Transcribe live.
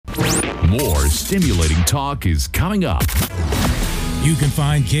More stimulating talk is coming up. You can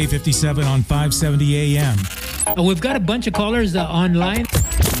find K57 on 570 AM. We've got a bunch of callers online.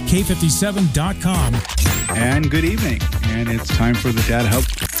 K57.com. And good evening. And it's time for the Dad Hub.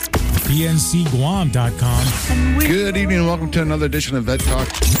 PNCGuam.com. Good evening and welcome to another edition of Vet Talk.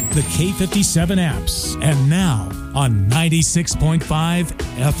 The K57 apps. And now on 96.5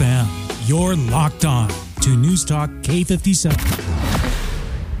 FM. You're locked on to News Talk K57.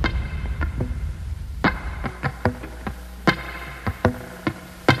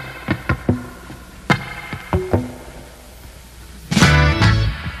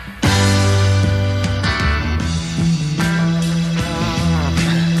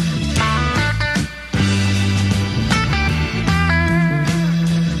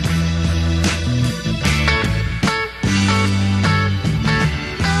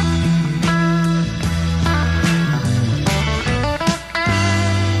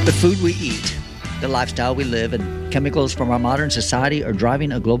 The food we eat, the lifestyle we live, and chemicals from our modern society are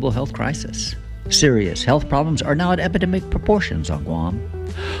driving a global health crisis. Serious health problems are now at epidemic proportions on Guam.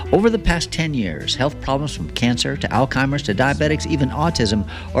 Over the past 10 years, health problems from cancer to Alzheimer's to diabetics, even autism,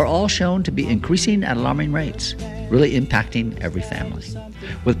 are all shown to be increasing at alarming rates, really impacting every family.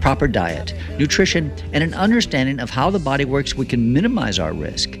 With proper diet, nutrition, and an understanding of how the body works, we can minimize our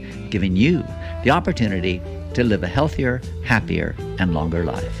risk, giving you the opportunity to live a healthier, happier, and longer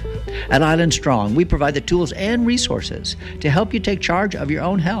life. At Island Strong, we provide the tools and resources to help you take charge of your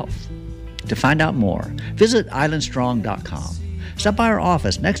own health. To find out more, visit islandstrong.com. Stop by our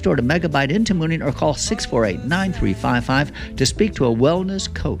office next door to Megabyte in Tamuning or call 648-9355 to speak to a wellness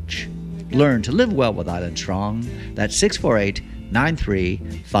coach. Learn to live well with Island Strong. That's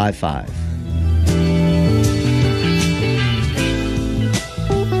 648-9355.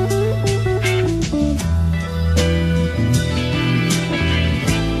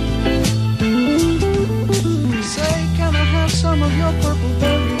 Some of your purple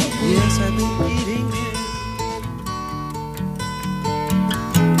berry. Yes, I've been eating it.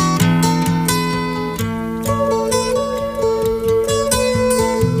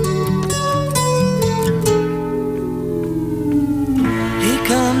 Here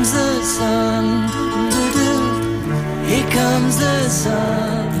comes the sun. Here comes the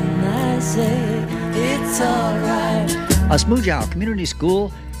sun. I say it's alright. Osmujao Community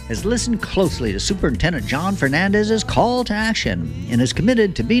School has listened closely to Superintendent John Fernandez's call to action and is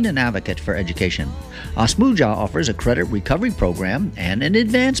committed to being an advocate for education. Osmujao offers a credit recovery program and an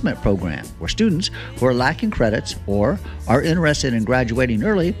advancement program where students who are lacking credits or are interested in graduating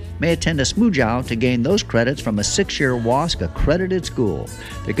early may attend Osmujao to gain those credits from a 6-year WASC accredited school.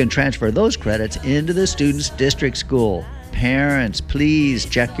 They can transfer those credits into the student's district school. Parents, please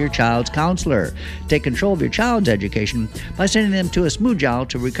check your child's counselor. Take control of your child's education by sending them to Osmujao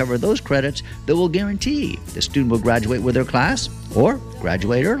to recover those credits that will guarantee the student will graduate with their class or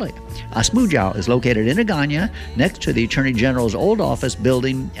graduate early. Osmujao is located in Agana, next to the Attorney General's old office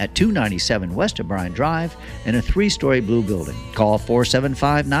building at 297 West O'Brien Drive in a 3-story blue building. Call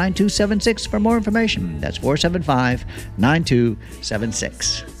 475-9276 for more information. That's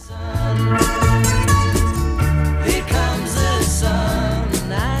 475-9276.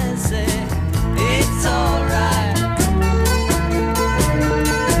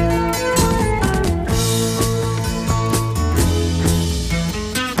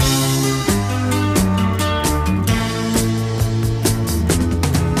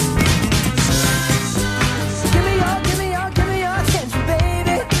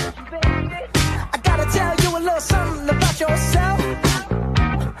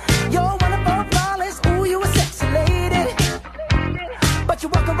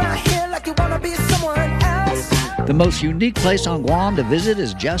 The most unique place on Guam to visit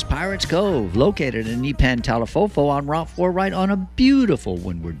is Just Pirates Cove, located in Ipan Talafofo on Route 4 right on a beautiful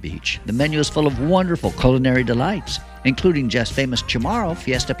windward beach. The menu is full of wonderful culinary delights, including Jeff's famous Chamorro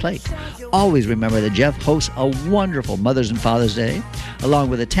Fiesta Plate. Always remember that Jeff hosts a wonderful Mother's and Father's Day, along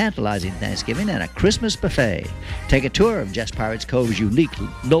with a tantalizing Thanksgiving and a Christmas buffet. Take a tour of Just Pirates Cove's unique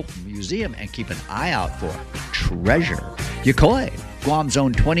Lope Museum and keep an eye out for treasure. Yokoi, Guam's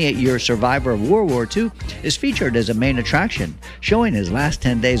own 28-year survivor of World War II, is featured as a main attraction, showing his last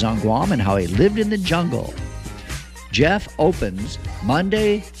 10 days on Guam and how he lived in the jungle. Jeff opens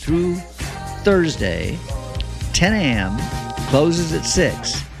Monday through Thursday, 10 a.m., closes at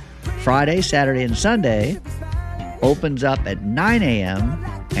 6. Friday, Saturday, and Sunday opens up at 9 a.m.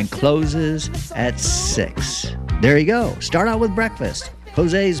 and closes at 6. There you go. Start out with breakfast.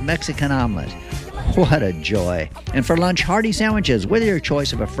 Jose's Mexican omelet. What a joy. And for lunch, hearty sandwiches with your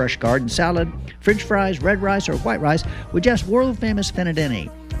choice of a fresh garden salad, French fries, red rice, or white rice with just world-famous fenadini.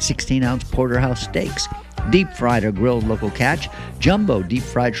 16-ounce porterhouse steaks, deep-fried or grilled local catch, jumbo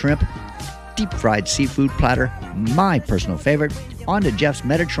deep-fried shrimp, deep-fried seafood platter, my personal favorite, on to Jeff's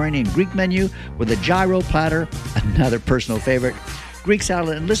Mediterranean Greek menu with a gyro platter, another personal favorite, Greek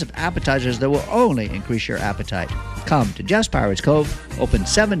salad, and list of appetizers that will only increase your appetite. Come to Jeff's Pirates Cove, open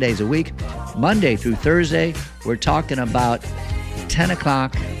 7 days a week, Monday through Thursday. We're talking about 10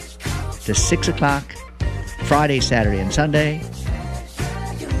 o'clock to 6 o'clock, Friday, Saturday, and Sunday,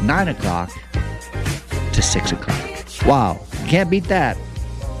 9 o'clock to 6 o'clock. Wow, you can't beat that.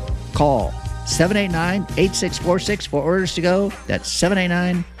 Call 789-8646 for orders to go. That's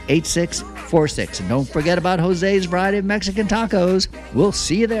 789-8646. And don't forget about Jose's Variety of Mexican Tacos. We'll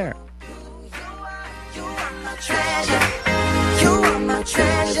see you there. You are my treasure. You are my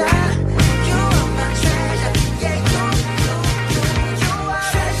treasure. You are my treasure. Yeah, you are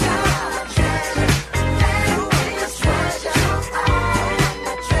treasure. You are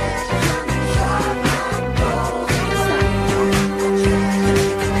my treasure. You are my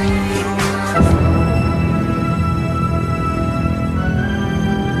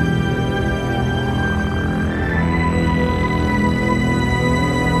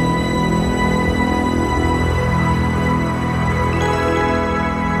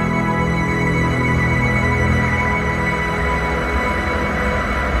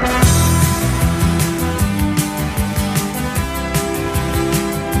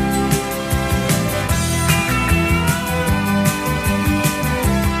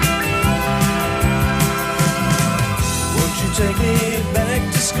Take me back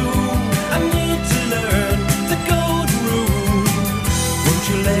to school. I need to learn the golden rule. Won't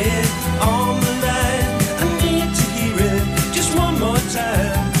you lay it on the line? I need to hear it just one more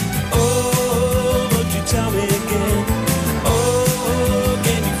time. Oh, won't you tell me again? Oh,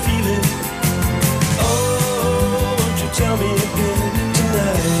 can you feel it? Oh, won't you tell me again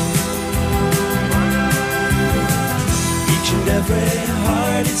tonight? Each and every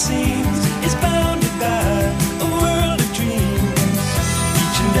heart, it seems, is bounded by a world of dreams.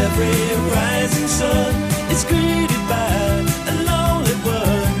 Every rising sun is greeted by a lonely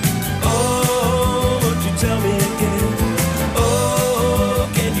one. Oh, won't you tell me again? Oh,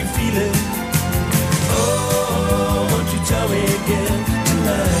 can you feel it? Oh, won't you tell me again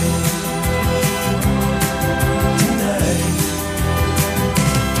tonight? Tonight.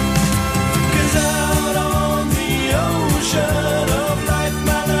 'Cause out on the ocean of life,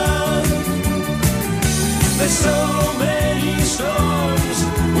 my love, there's so many storms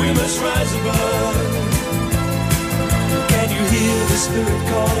we must rise above. Can you hear the spirit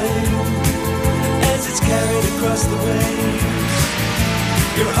calling as it's carried across the waves?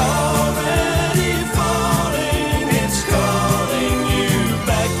 You're already falling, it's calling you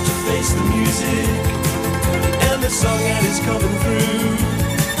back to face the music and the song that is coming through.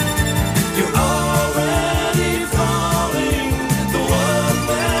 You're already falling, the one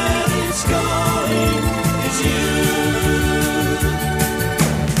that is calling is you.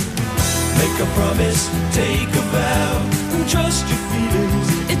 Make a promise, take a vow, and trust your feelings,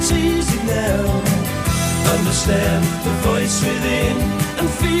 it's easy now. Understand the voice within and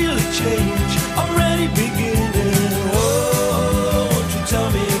feel a change already beginning. Oh, won't you tell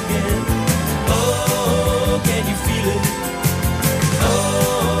me again? Oh, can you feel it?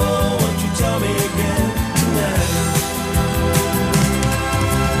 Oh, won't you tell me again tonight?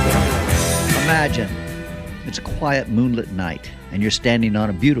 Imagine it's a quiet moonlit night and you're standing on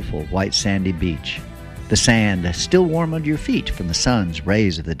a beautiful white sandy beach. The sand is still warm under your feet from the sun's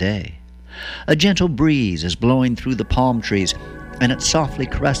rays of the day. A gentle breeze is blowing through the palm trees and it softly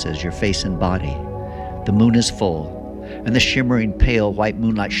caresses your face and body. The moon is full and the shimmering pale white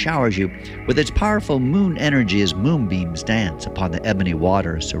moonlight showers you with its powerful moon energy as moonbeams dance upon the ebony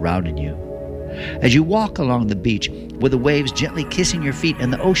water surrounding you. As you walk along the beach with the waves gently kissing your feet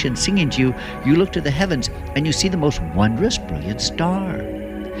and the ocean singing to you, you look to the heavens and you see the most wondrous, brilliant star.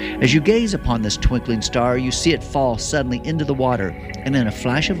 As you gaze upon this twinkling star, you see it fall suddenly into the water, and in a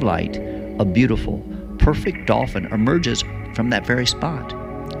flash of light, a beautiful, perfect dolphin emerges from that very spot.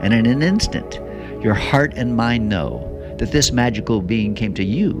 And in an instant, your heart and mind know that this magical being came to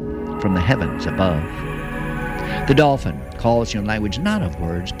you from the heavens above. The dolphin calls you in language not of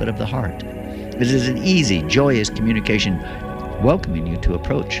words, but of the heart. It is an easy, joyous communication welcoming you to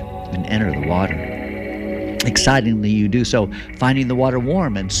approach and enter the water. Excitingly, you do so, finding the water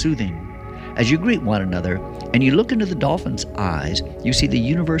warm and soothing. As you greet one another and you look into the dolphin's eyes, you see the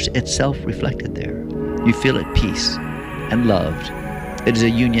universe itself reflected there. You feel at peace and loved. It is a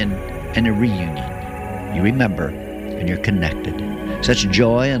union and a reunion. You remember, and you're connected. Such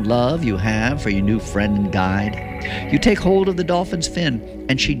joy and love you have for your new friend and guide. You take hold of the dolphin's fin,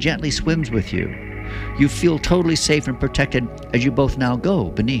 and she gently swims with you. You feel totally safe and protected as you both now go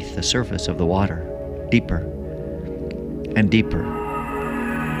beneath the surface of the water, deeper and deeper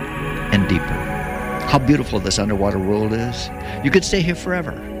and deeper. How beautiful this underwater world is. You could stay here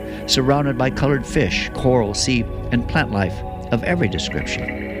forever, surrounded by colored fish, coral, sea, and plant life of every description.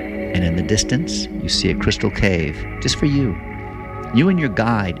 And in the distance, you see a crystal cave just for you. You and your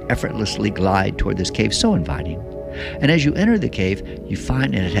guide effortlessly glide toward this cave, so inviting. And as you enter the cave, you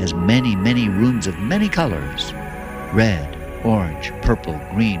find that it has many, many rooms of many colors. Red, orange, purple,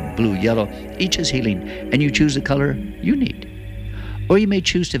 green, blue, yellow. Each is healing, and you choose the color you need. Or you may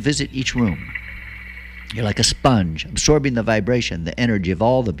choose to visit each room. You're like a sponge, absorbing the vibration, the energy of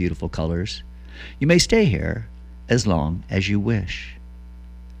all the beautiful colors. You may stay here as long as you wish.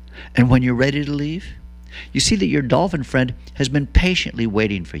 And when you're ready to leave, you see that your dolphin friend has been patiently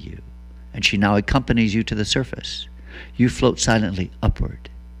waiting for you, and she now accompanies you to the surface. You float silently upward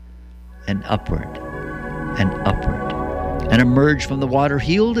and upward and upward, and emerge from the water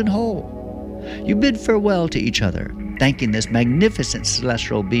healed and whole. You bid farewell to each other, thanking this magnificent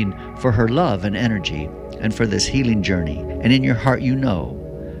celestial being for her love and energy and for this healing journey. And in your heart you know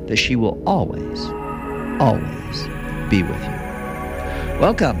that she will always, always be with you.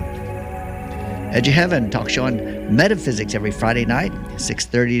 Welcome. Edge of Heaven talk show on metaphysics every Friday night,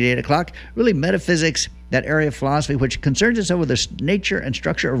 6:30 to 8 o'clock. Really metaphysics, that area of philosophy which concerns itself with the nature and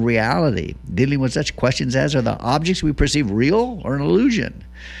structure of reality, dealing with such questions as, are the objects we perceive real or an illusion?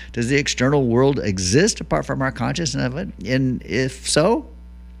 Does the external world exist apart from our consciousness of it? And if so,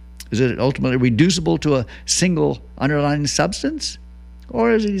 is it ultimately reducible to a single underlying substance?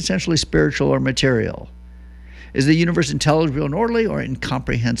 Or is it essentially spiritual or material? Is the universe intelligible and orderly, or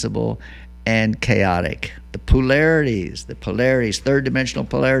incomprehensible and chaotic? The polarities, third dimensional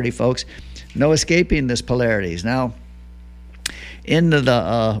polarity, folks. No escaping this polarities. Now, in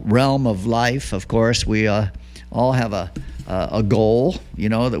the realm of life, of course, we all have a goal,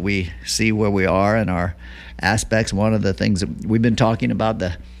 that we see where we are in our aspects. One of the things that we've been talking about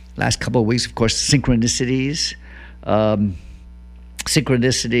the last couple of weeks, of course, synchronicities.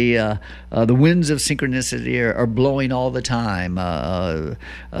 Synchronicity, the winds of synchronicity are blowing all the time.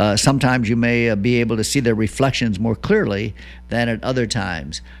 Sometimes you may be able to see their reflections more clearly than at other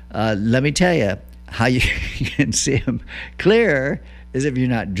times. Let me tell you how you can see them clear is if you're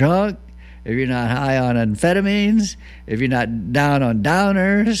not drunk, if you're not high on amphetamines, if you're not down on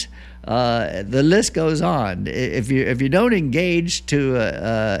downers. The list goes on. If you don't engage to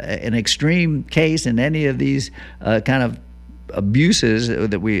an extreme case in any of these kind of abuses that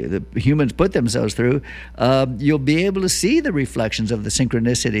the humans put themselves through, you'll be able to see the reflections of the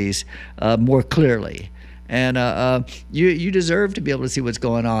synchronicities more clearly. And you deserve to be able to see what's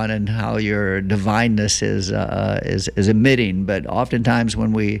going on and how your divineness is emitting. But oftentimes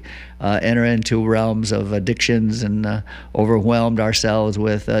when we enter into realms of addictions and overwhelmed ourselves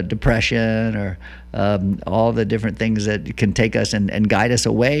with depression or all the different things that can take us and guide us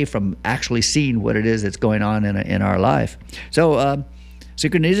away from actually seeing what it is that's going on in our life. So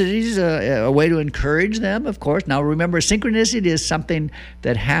synchronicities is a way to encourage them, of course. Now remember, synchronicity is something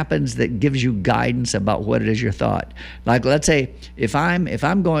that happens that gives you guidance about what it is you thought. Like, let's say if I'm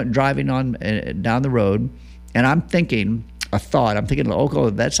driving on down the road and I'm thinking a thought, I'm thinking, oh,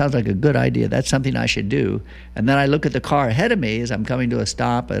 that sounds like a good idea, that's something I should do. And then I look at the car ahead of me as I'm coming to a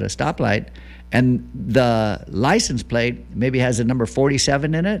stop at a stoplight, and the license plate maybe has the number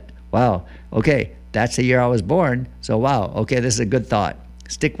 47 in it. Wow, okay, that's the year I was born. So wow, okay, this is a good thought.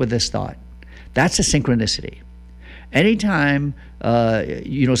 Stick with this thought. That's a synchronicity. Anytime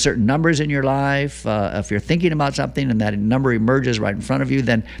certain numbers in your life, if you're thinking about something and that number emerges right in front of you,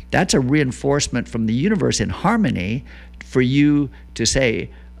 then that's a reinforcement from the universe in harmony for you to say,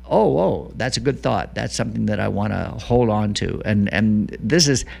 oh, that's a good thought. That's something that I want to hold on to. And this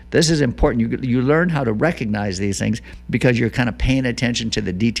is important. You learn how to recognize these things because you're kind of paying attention to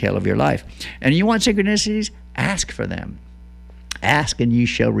the detail of your life. And you want synchronicities? Ask for them. Ask and you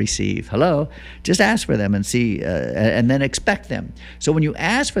shall receive. Hello? Just ask for them and see, and then expect them. So when you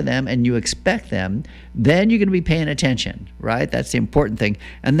ask for them and you expect them, then you're going to be paying attention, right? That's the important thing.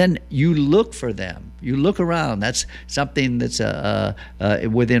 And then you look for them. You look around. That's something that's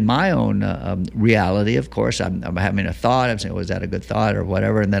within my own reality. Of course, I'm having a thought. I'm saying, was that a good thought or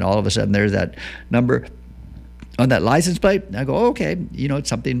whatever? And then all of a sudden there's that number on that license plate. And I go, okay, it's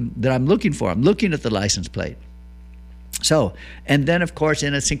something that I'm looking for. I'm looking at the license plate. So, and then of course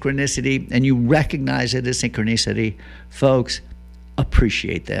in a synchronicity, and you recognize it as synchronicity, folks,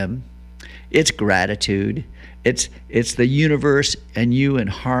 appreciate them. It's gratitude. It's the universe and you in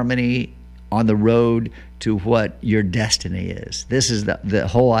harmony on the road to what your destiny is. This is the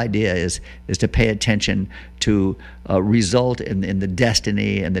whole idea is to pay attention to result in the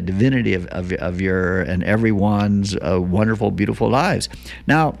destiny and the divinity of your and everyone's wonderful, beautiful lives.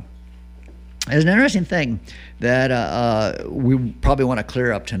 Now, there's an interesting thing that we probably want to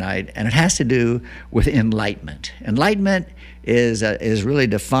clear up tonight, and it has to do with enlightenment. Enlightenment is really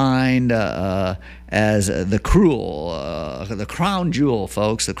defined as the crown jewel,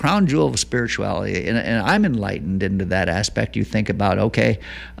 folks, the crown jewel of spirituality. And I'm enlightened into that aspect. You think about, okay,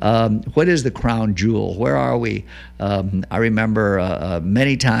 what is the crown jewel? Where are we? I remember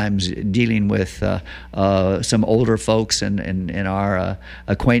many times dealing with some older folks in our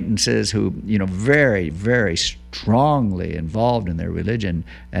acquaintances who, very, very strongly involved in their religion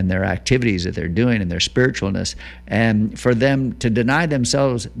and their activities that they're doing and their spiritualness. And for them to deny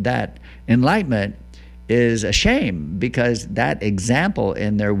themselves that enlightenment is a shame, because that example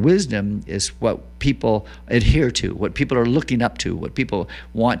in their wisdom is what people adhere to, what people are looking up to, what people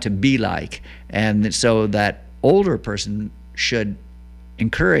want to be like. And so that older person should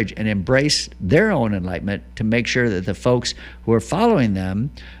encourage and embrace their own enlightenment to make sure that the folks who are following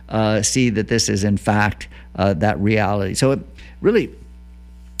them see that this is in fact that reality. So it really,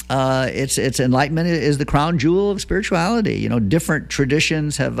 it's enlightenment is the crown jewel of spirituality. Different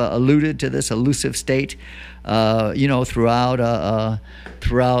traditions have alluded to this elusive state, throughout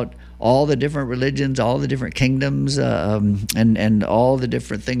all the different religions, all the different kingdoms, and all the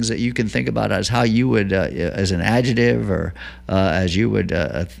different things that you can think about as how you would, as an adjective, or as you would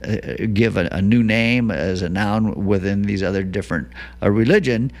give a new name as a noun within these other different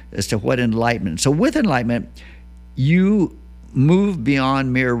religion as to what enlightenment. So with enlightenment, you move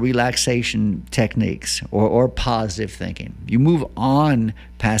beyond mere relaxation techniques or positive thinking. You move on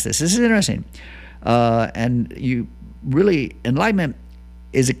past this. This is interesting. And you really, enlightenment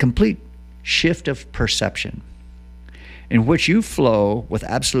is a complete shift of perception in which you flow with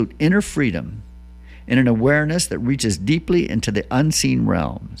absolute inner freedom in an awareness that reaches deeply into the unseen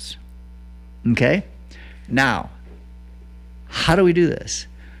realms. Okay? Now, how do we do this?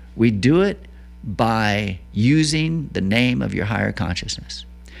 We do it by using the name of your higher consciousness.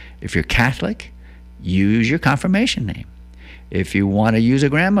 If you're Catholic, use your confirmation name. If you want to use a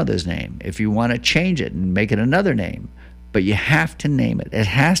grandmother's name, if you want to change it and make it another name, but you have to name it. It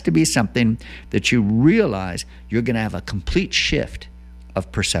has to be something that you realize you're going to have a complete shift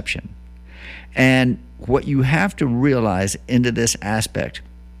of perception. And what you have to realize into this aspect,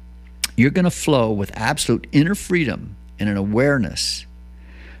 you're going to flow with absolute inner freedom and an awareness.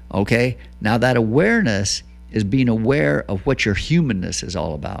 Okay? Now that awareness is being aware of what your humanness is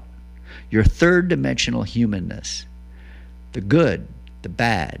all about. Your third dimensional humanness. The good, the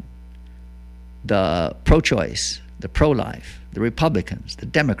bad, the pro-choice, the pro-life, the Republicans, the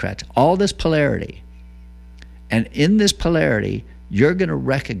Democrats, all this polarity. And in this polarity, you're going to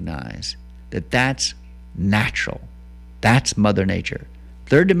recognize that that's natural. That's Mother Nature.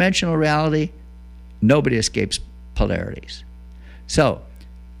 Third dimensional reality, nobody escapes polarities. So,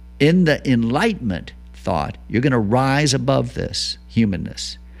 in the enlightenment thought, you're going to rise above this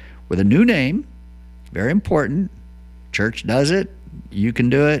humanness with a new name, very important. Church does it. You can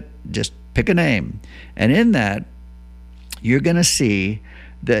do it. Just pick a name. And in that, you're going to see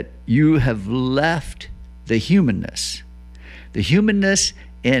that you have left the humanness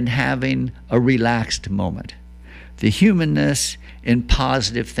in having a relaxed moment, the humanness in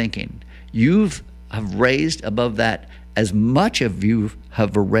positive thinking. You have raised above that as much of you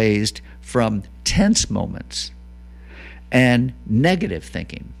have raised from tense moments and negative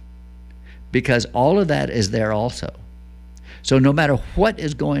thinking, because all of that is there also. So no matter what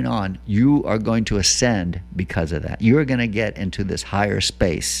is going on, you are going to ascend because of that. You're going to get into this higher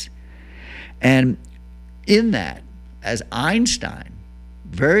space. And in that, as Einstein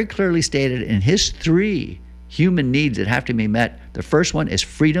very clearly stated in his 3 human needs that have to be met, the first one is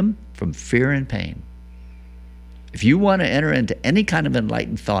freedom from fear and pain. If you want to enter into any kind of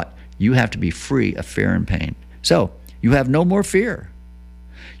enlightened thought, you have to be free of fear and pain. So you have no more fear.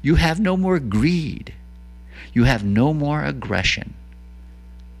 You have no more greed. You have no more aggression.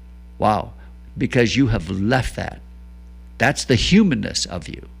 Wow. Because you have left that. That's the humanness of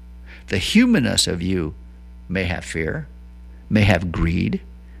you. The humanness of you may have fear, may have greed,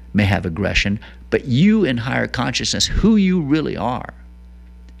 may have aggression, but you in higher consciousness, who you really are,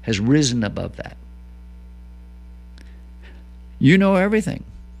 has risen above that. You know everything.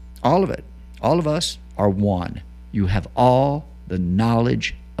 All of it. All of us are one. You have all the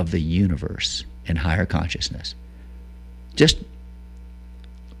knowledge of the universe in higher consciousness. Just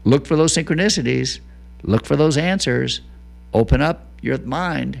Look for those synchronicities. Look for those answers. Open up your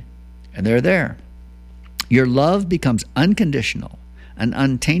mind, and they're there. Your love becomes unconditional and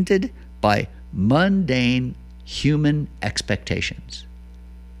untainted by mundane human expectations.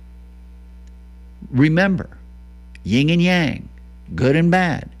 Remember, yin and yang, good and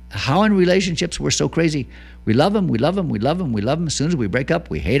bad. How in relationships we're so crazy. We love them, we love them, we love them, we love them. As soon as we break up,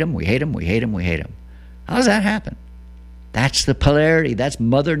 we hate them, we hate them, we hate them, we hate them. How does that happen? That's the polarity. That's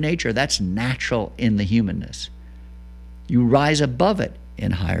Mother Nature. That's natural in the humanness. You rise above it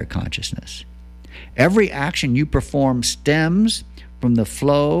in higher consciousness. Every action you perform stems from the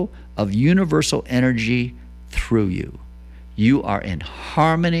flow of universal energy through you. You are in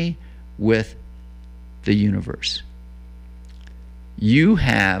harmony with the universe. You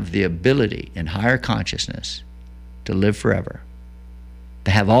have the ability in higher consciousness to live forever,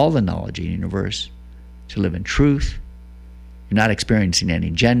 to have all the knowledge in the universe, to live in truth. You're not experiencing any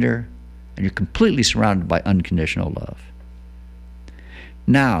gender, and you're completely surrounded by unconditional love.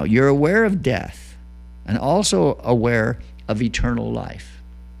 Now, you're aware of death and also aware of eternal life.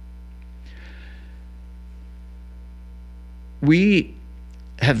 We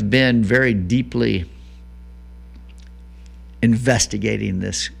have been very deeply investigating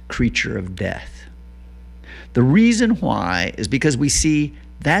this creature of death. The reason why is because we see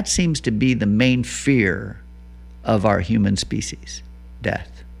that seems to be the main fear of our human species,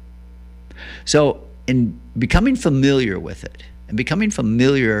 death. So in becoming familiar with it, and becoming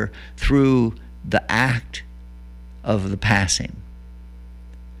familiar through the act of the passing,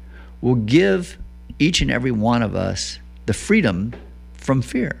 will give each and every one of us the freedom from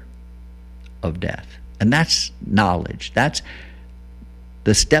fear of death. And that's knowledge. That's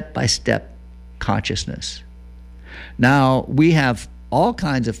the step-by-step consciousness. Now, we have all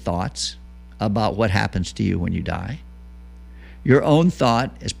kinds of thoughts about what happens to you when you die. Your own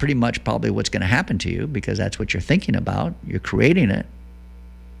thought is pretty much probably what's going to happen to you because that's what you're thinking about. You're creating it.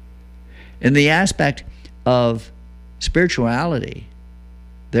 In the aspect of spirituality,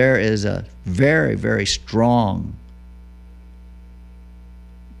 there is a very, very strong,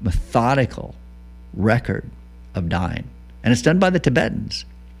 methodical record of dying. And it's done by the Tibetans.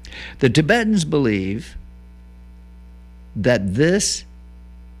 The Tibetans believe that this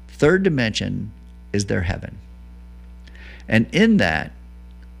third dimension is their heaven. And in that,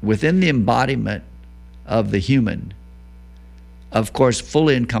 within the embodiment of the human, of course,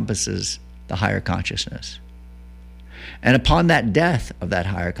 fully encompasses the higher consciousness. And upon that death of that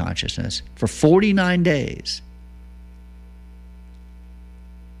higher consciousness, for 49 days,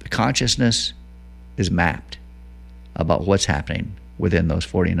 the consciousness is mapped about what's happening within those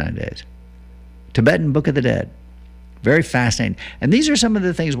 49 days. Tibetan Book of the Dead. Very fascinating. And these are some of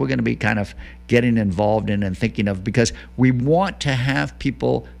the things we're going to be kind of getting involved in and thinking of because we want to have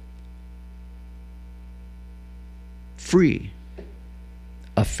people free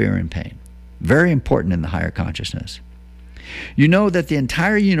of fear and pain. Very important in the higher consciousness. You know that the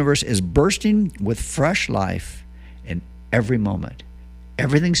entire universe is bursting with fresh life in every moment.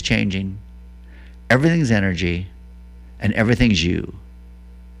 Everything's changing, everything's energy, and everything's you.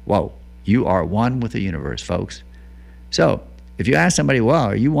 Whoa, you are one with the universe, folks. So if you ask somebody, wow,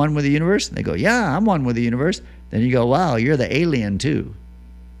 are you one with the universe? And they go, yeah, I'm one with the universe. Then you go, wow, you're the alien too.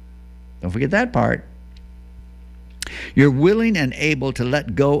 Don't forget that part. You're willing and able to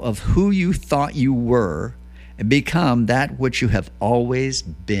let go of who you thought you were and become that which you have always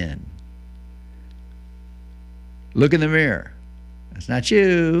been. Look in the mirror. That's not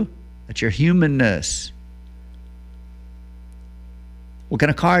you. That's your humanness. What kind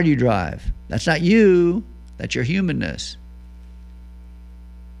of car do you drive? That's not you. That's your humanness.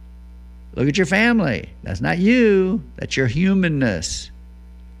 Look at your family. That's not you. That's your humanness.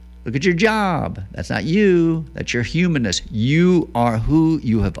 Look at your job. That's not you. That's your humanness. You are who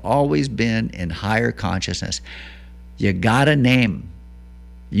you have always been in higher consciousness. You got a name.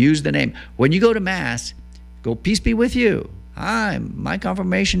 Use the name. When you go to Mass, go, peace be with you. Hi, my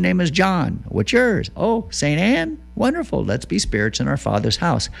confirmation name is John. What's yours? Oh, St. Anne? Wonderful. Let's be spirits in our Father's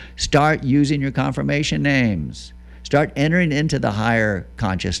house. Start using your confirmation names. Start entering into the higher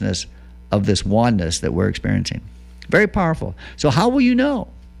consciousness of this oneness that we're experiencing. Very powerful. So how will you know?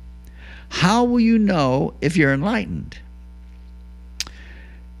 How will you know if you're enlightened?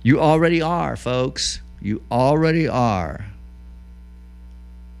 You already are, folks. You already are.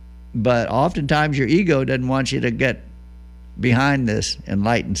 But oftentimes your ego doesn't want you to get behind this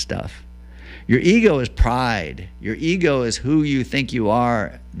enlightened stuff. Your ego is pride. Your ego is who you think you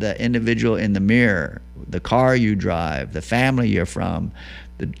are, the individual in the mirror, the car you drive, the family you're from,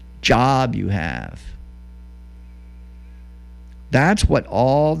 the job you have. That's what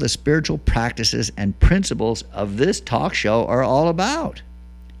all the spiritual practices and principles of this talk show are all about.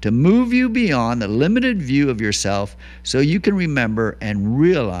 To move you beyond the limited view of yourself so you can remember and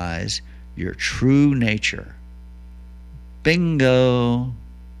realize your true nature. Bingo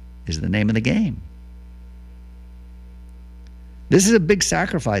is the name of the game. This is a big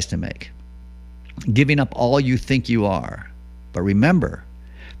sacrifice to make, giving up all you think you are. But remember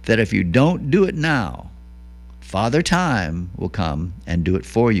that if you don't do it now, Father Time will come and do it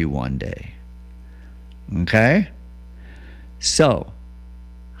for you one day. Okay? So,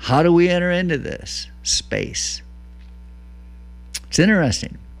 how do we enter into this space? It's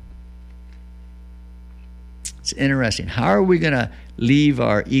interesting. It's interesting. How are we going to leave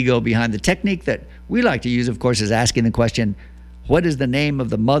our ego behind? The technique that we like to use, of course, is asking the question, what is the name of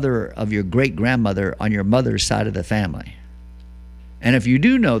the mother of your great-grandmother on your mother's side of the family? And if you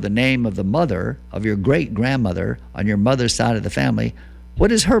do know the name of the mother of your great-grandmother on your mother's side of the family,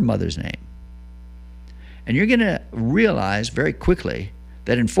 what is her mother's name? And you're going to realize very quickly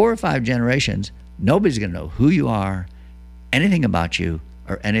that in 4 or 5 generations, nobody's going to know who you are, anything about you,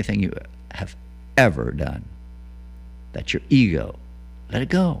 or anything you have ever done. That's your ego. Let it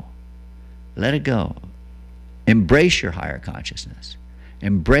go. Let it go. Embrace your higher consciousness.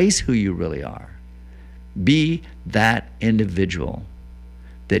 Embrace who you really are. Be that individual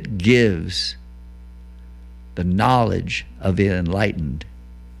that gives the knowledge of the enlightened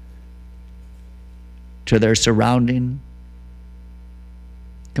to their surrounding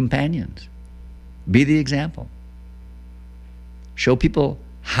companions. Be the example. Show people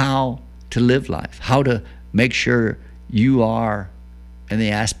how to live life, how to make sure you are in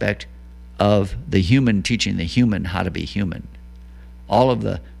the aspect of the human teaching the human how to be human. All of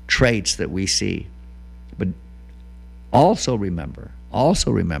the traits that we see. But also remember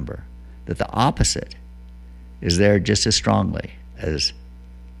that the opposite is there just as strongly as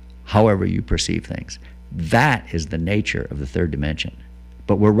however you perceive things. That is the nature of the third dimension.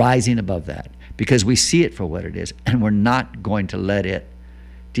 But we're rising above that because we see it for what it is, and we're not going to let it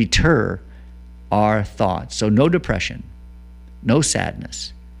deter our thoughts. So no depression, no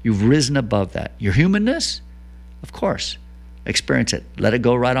sadness. You've risen above that. Your humanness, of course, experience it. Let it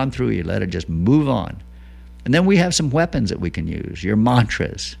go right on through you. Let it just move on. And then we have some weapons that we can use, your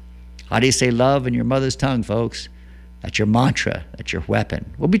mantras. How do you say love in your mother's tongue, folks? That's your mantra. That's your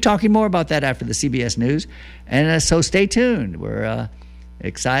weapon. We'll be talking more about that after the CBS News. And so stay tuned. We're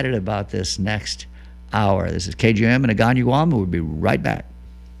excited about this next hour. This is KGUM and Aganya, Guam. We'll be right back.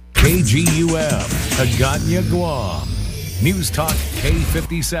 KGUM, Aganya, Guam. News Talk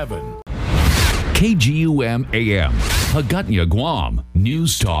K57. KGUM AM, Aganya, Guam.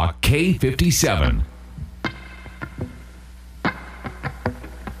 News Talk K57.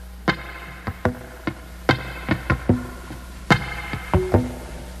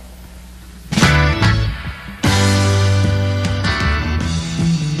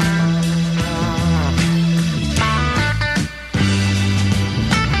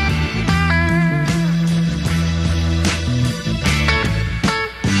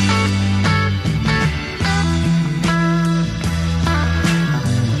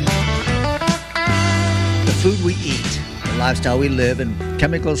 Lifestyle we live and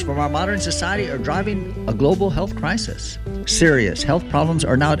chemicals from our modern society are driving a global health crisis. Serious health problems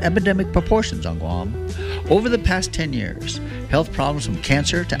are now at epidemic proportions on Guam. Over the past 10 years, health problems from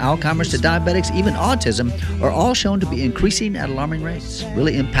cancer to Alzheimer's to diabetics, even autism, are all shown to be increasing at alarming rates,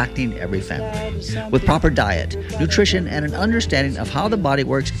 really impacting every family. With proper diet, nutrition, and an understanding of how the body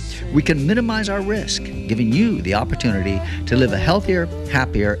works, we can minimize our risk, giving you the opportunity to live a healthier,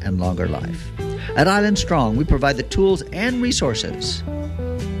 happier, and longer life. At Island Strong, we provide the tools and resources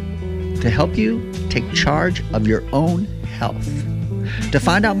to help you take charge of your own health. To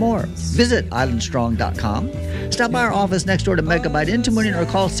find out more, visit islandstrong.com. Stop by our office next door to Megabyte in Tamuning or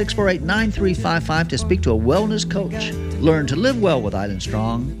call 648-9355 to speak to a wellness coach. Learn to live well with Island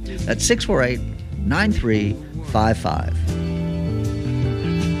Strong. That's 648-9355.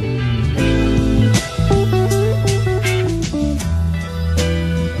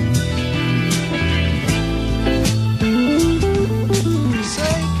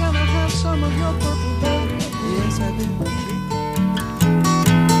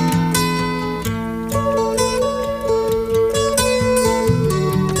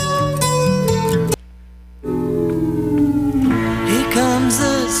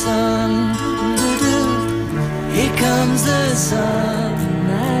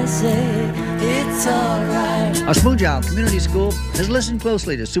 it's alright. Osmujow Community School has listened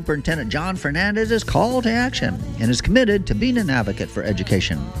closely to Superintendent John Fernandez's call to action and is committed to being an advocate for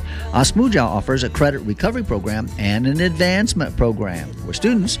education. Osmujow offers a credit recovery program and an advancement program where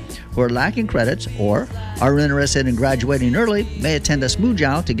students who are lacking credits or are interested in graduating early may attend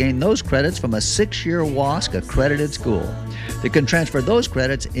Osmujow to gain those credits from a 6-year WASC accredited school. They can transfer those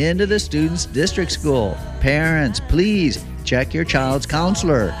credits into the student's district school. Parents, please check your child's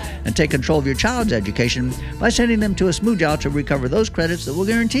counselor and take control of your child's education by sending them to Osmujow to recover those credits that will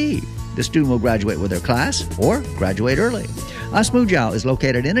guarantee the student will graduate with their class or graduate early. Osmujow is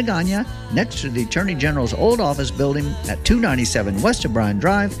located in Agana, next to the Attorney General's old office building at 297 West O'Brien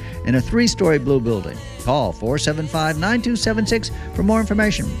Drive in a 3-story blue building. Call 475-9276 for more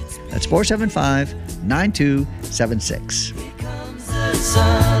information. That's 475-9276. Here comes the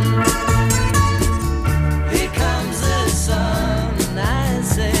sun. Here comes the sun. I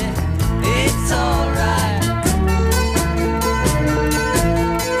say it's alright.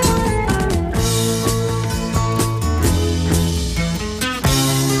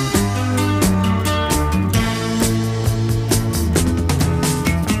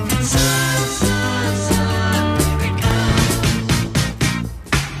 Sun, sun, sun, here it comes.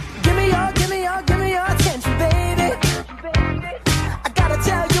 Give me your attention, baby. I gotta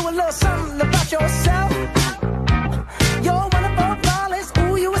tell you a little something about yourself. You're wonderful, flawless,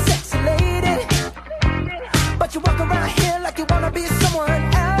 ooh, you a sexy lady. But you walk around here like you wanna be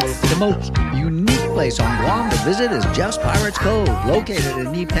someone else. The most unique place on Guam to visit is Jeff's Pirates Cove, located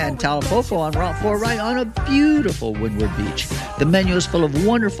in Nipan, Talfofo on Route 4, right on a beautiful Windward Beach. The menu is full of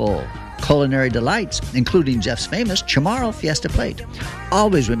wonderful culinary delights, including Jeff's famous Chamorro Fiesta Plate.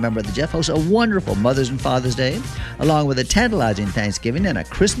 Always remember that Jeff hosts a wonderful Mother's and Father's Day, along with a tantalizing Thanksgiving and a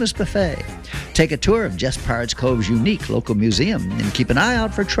Christmas buffet. Take a tour of Jeff's Pirates Cove's unique local museum and keep an eye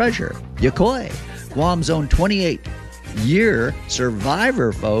out for treasure. Yokoi, Guam's own 28-year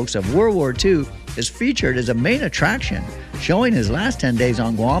survivor, folks, of World War II, is featured as a main attraction, showing his last 10 days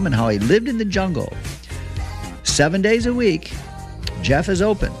on Guam and how he lived in the jungle. 7 days a week, Jeff is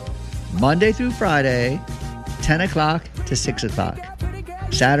open, Monday through Friday, 10 o'clock to 6 o'clock.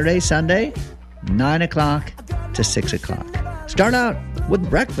 Saturday, Sunday, 9 o'clock to 6 o'clock. Start out with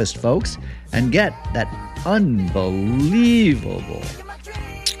breakfast, folks, and get that unbelievable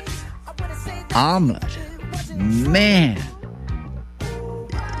omelet. Man,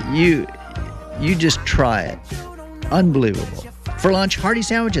 you just try it. Unbelievable. For lunch, hearty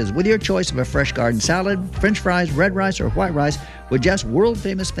sandwiches with your choice of a fresh garden salad, French fries, red rice, or white rice with just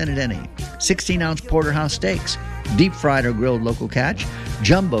world-famous fettuccine. 16-ounce porterhouse steaks, deep-fried or grilled local catch,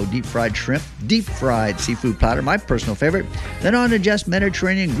 jumbo deep-fried shrimp, deep-fried seafood platter, my personal favorite. Then on to just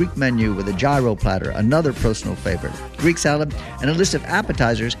Mediterranean Greek menu with a gyro platter, another personal favorite, Greek salad, and a list of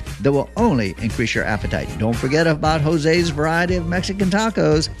appetizers that will only increase your appetite. Don't forget about Jose's variety of Mexican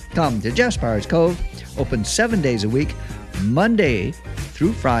tacos. Come to Jeff's Pirates Cove, open 7 days a week, Monday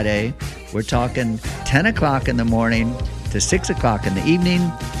through Friday. We're talking 10 o'clock in the morning to 6 o'clock in the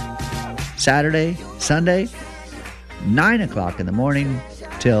evening. Saturday, Sunday, 9 o'clock in the morning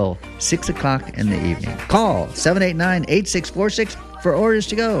till 6 o'clock in the evening. Call 789-8646 for orders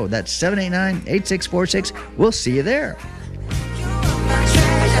to go. That's 789-8646. We'll see you there. You are my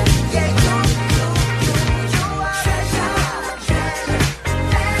treasure, yeah, you are treasure. You are treasure,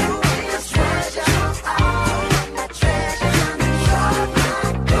 all my treasure. You are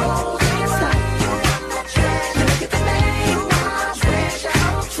my golden sun. You are my treasure. Look at the name, you are treasure,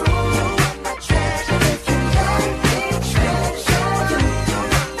 true. You are my treasure. If you love me, treasure you. You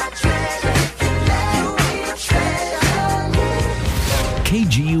are my treasure. If you love me, treasure.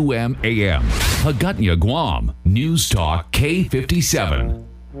 KGUM AM, Hagåtña, Guam. News Talk K57.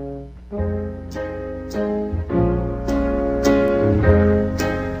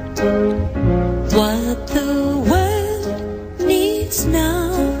 What the world needs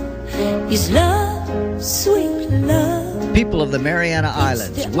now is love, sweet love. People of the Mariana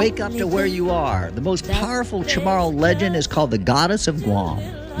Islands, wake up to where you are. The most powerful Chamorro legend is called the Goddess of Guam.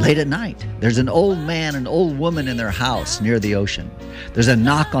 Late at night, there's an old man and old woman in their house near the ocean. There's a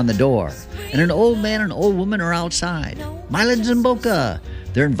knock on the door, and an old man and old woman are outside. Milans and Boca.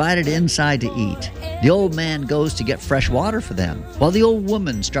 They're invited inside to eat. The old man goes to get fresh water for them, while the old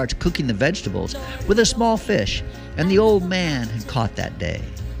woman starts cooking the vegetables with a small fish, and the old man had caught that day.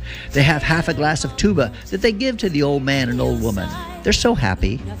 They have half a glass of tuba that they give to the old man and old woman. They're so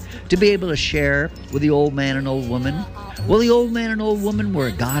happy to be able to share with the old man and old woman. Well, the old man and old woman were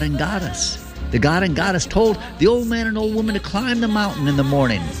a god and goddess. The god and goddess told the old man and old woman to climb the mountain in the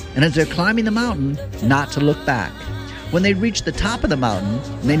morning, and as they're climbing the mountain, not to look back. When they reach the top of the mountain,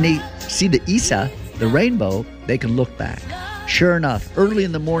 and they see the Isa, the rainbow, they can look back. Sure enough, early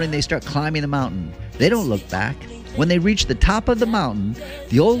in the morning, they start climbing the mountain. They don't look back. When they reach the top of the mountain,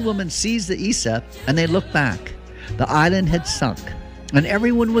 the old woman sees the Isa, and they look back. The island had sunk, and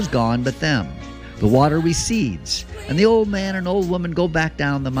everyone was gone but them. The water recedes, and the old man and old woman go back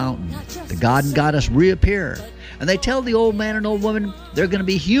down the mountain. The god and goddess reappear, and they tell the old man and old woman they're going to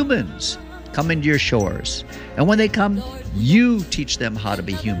be humans coming to your shores. And when they come, you teach them how to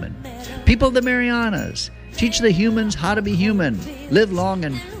be human. People of the Marianas, teach the humans how to be human. Live long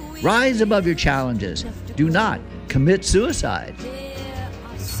and rise above your challenges. Do not commit suicide.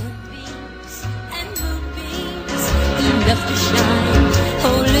 Enough to shine.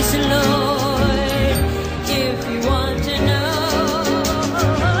 Oh, listen, Lord, if you want to know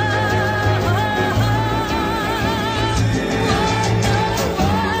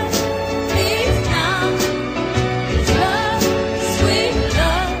what is now, is love, sweet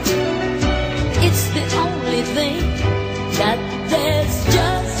love. It's the only thing that there's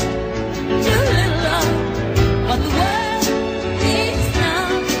just too little of. But the world needs now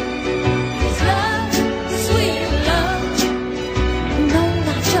is love, sweet love. No,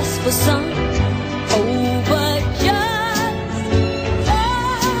 not just for some, oh, but just for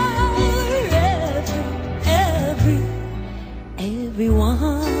everyone.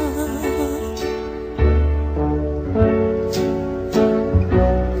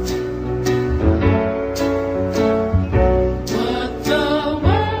 What the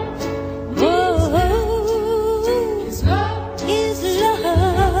world Whoa, is love. is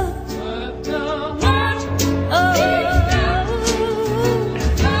love. What the world Oh, is love.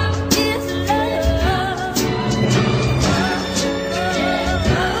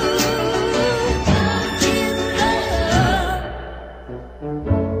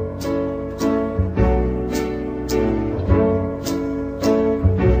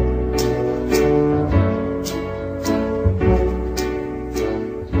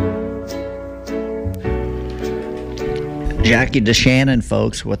 Jackie DeShannon,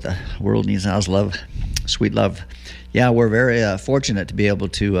 folks, what the world needs now is love, sweet love. Yeah, we're very fortunate to be able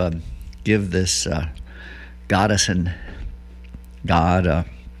to give this goddess and God.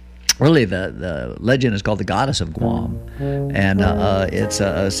 Really, the legend is called the Goddess of Guam, and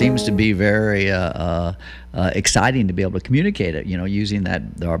it seems to be very exciting to be able to communicate it. You know, using that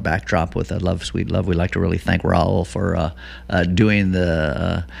our backdrop with love, sweet love. We'd like to really thank Raul for doing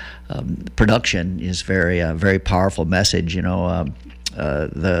the production. Is very powerful message. You know.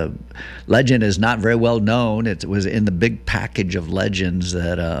 The legend is not very well known. It was in the big package of legends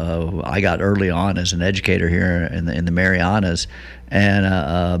that I got early on as an educator here in the Marianas, and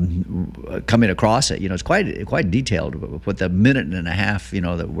coming across it, you know, it's quite detailed. With the minute and a half, you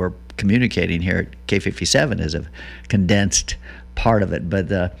know, that we're communicating here at K57 is a condensed part of it, but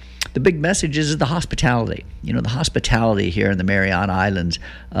the big message is the hospitality. You know, the hospitality here in the Mariana Islands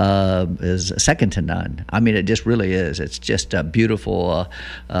is second to none. I mean, it just really is. It's just beautiful.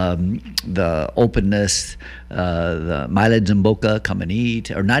 The openness, the Mailed Zimboka, come and eat,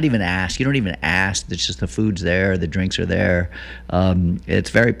 or not even ask. You don't even ask. It's just the food's there, the drinks are there.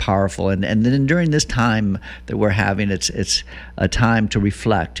 It's very powerful. And then during this time that we're having, it's a time to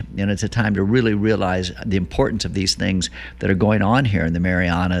reflect, and it's a time to really realize the importance of these things that are going on here in the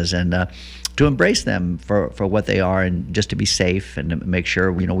Marianas, and to embrace them for what they are, and just to be safe and to make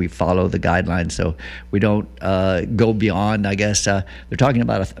sure, you know, we follow the guidelines so we don't go beyond. I guess they're talking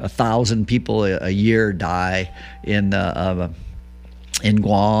about 1,000 people a year die in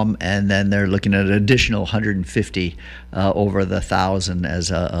Guam, and then they're looking at an additional 150 over the 1,000 as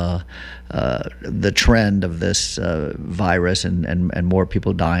the trend of this virus, and more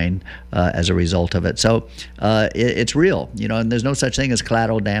people dying as a result of it. So it's real, you know, and there's no such thing as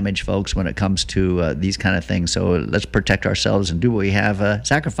collateral damage, folks, when it comes to these kind of things. So let's protect ourselves and do what we have.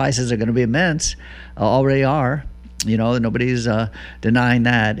 Sacrifices are going to be immense, already are. You know, nobody's denying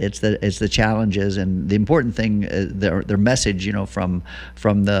that. It's the challenges, and the important thing, their message, you know, from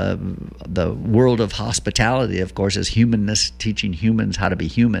the world of hospitality, of course, is humanness, teaching humans how to be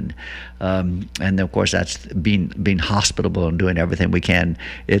human, and of course that's being hospitable and doing everything we can.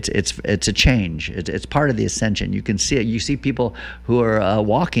 It's a change. It's part of the ascension. You can see it. You see people who are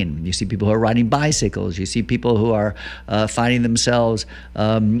walking. You see people who are riding bicycles. You see people who are finding themselves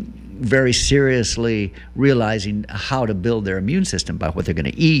very seriously realizing how to build their immune system by what they're going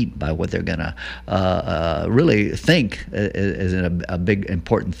to eat, by what they're going to really think is a big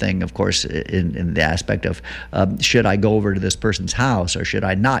important thing, of course, in the aspect of should I go over to this person's house or should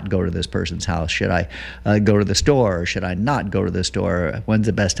I not go to this person's house? Should I go to the store or should I not go to the store? When's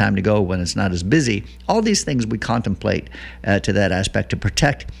the best time to go when it's not as busy? All these things we contemplate to that aspect to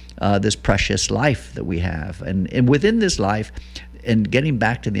protect this precious life that we have. And within this life, and getting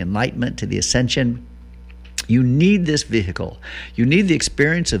back to the enlightenment, to the ascension, you need this vehicle. You need the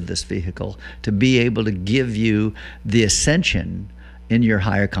experience of this vehicle to be able to give you the ascension in your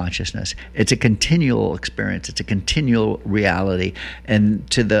higher consciousness. It's a continual experience. It's a continual reality. And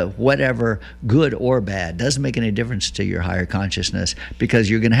to the whatever, good or bad, doesn't make any difference to your higher consciousness because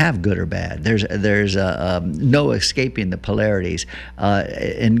you're going to have good or bad. There's no escaping the polarities.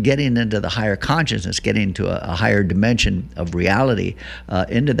 And getting into the higher consciousness, getting to a higher dimension of reality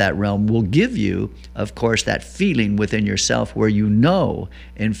into that realm will give you, of course, that feeling within yourself where you know,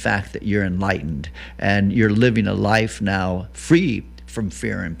 in fact, that you're enlightened and you're living a life now free from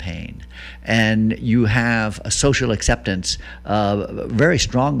fear and pain. And you have a social acceptance very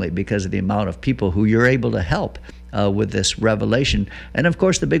strongly because of the amount of people who you're able to help with this revelation. And of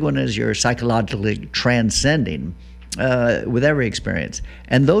course, the big one is you're psychologically transcending with every experience.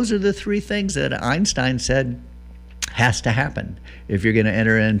 And those are the three things that Einstein said has to happen if you're going to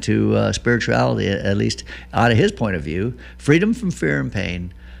enter into spirituality, at least out of his point of view: freedom from fear and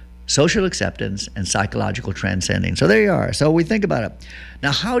pain, social acceptance, and psychological transcending. So there you are. So we think about it.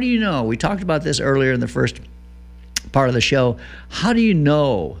 Now, how do you know? We talked about this earlier in the first part of the show. How do you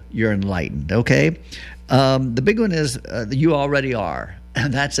know you're enlightened? Okay. The big one is you already are.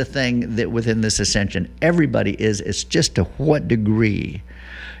 And that's the thing that within this ascension, everybody is. It's just to what degree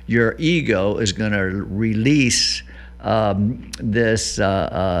your ego is going to release this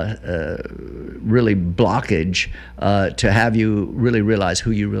really blockage to have you really realize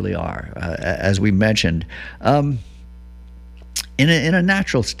who you really are. As we mentioned, in a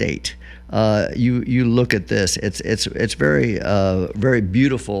natural state, you look at this. It's very very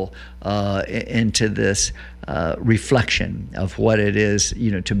beautiful into this reflection of what it is,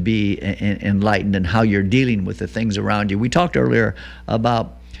 to be enlightened and how you're dealing with the things around you. We talked earlier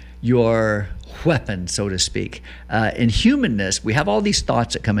about your weapon, so to speak. In humanness, we have all these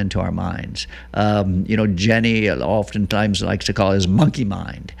thoughts that come into our minds. Jenny oftentimes likes to call it his monkey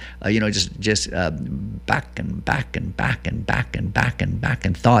mind. Just back and back and back and back and back and back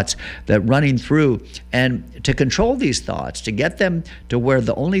and thoughts that running through. And to control these thoughts, to get them to where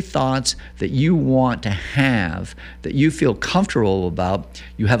the only thoughts that you want to have, that you feel comfortable about,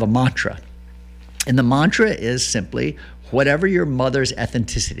 you have a mantra. And the mantra is simply, whatever your mother's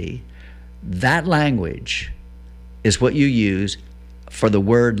ethnicity, that language is what you use for the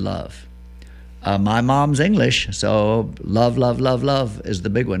word love. My mom's English, so love, love, love, love is the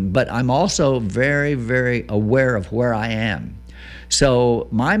big one. But I'm also very, very aware of where I am. So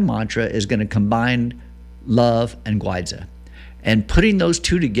my mantra is going to combine love and Guaiza. And putting those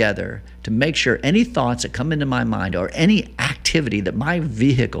two together to make sure any thoughts that come into my mind or any activity that my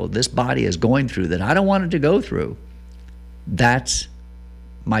vehicle, this body, is going through that I don't want it to go through, that's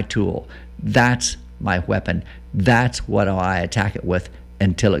my tool. That's my weapon. That's what I attack it with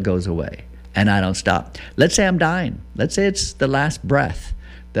until it goes away. And I don't stop. Let's say I'm dying. Let's say it's the last breath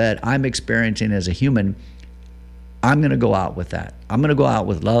that I'm experiencing as a human. I'm going to go out with that. I'm going to go out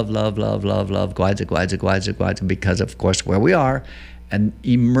with love, love, love, love, love, Guaiza, Guaiza, Guaiza, Guaiza, because of course where we are, and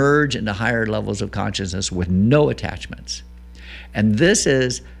emerge into higher levels of consciousness with no attachments. And this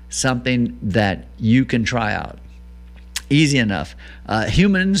is something that you can try out. Easy enough.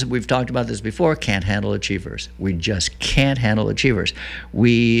 Humans, we've talked about this before, can't handle achievers. We just can't handle achievers.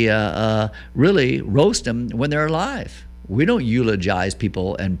 We really roast them when they're alive. We don't eulogize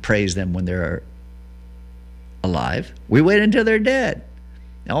people and praise them when they're alive. We wait until they're dead.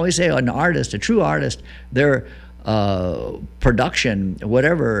 I always say an artist, a true artist, their production,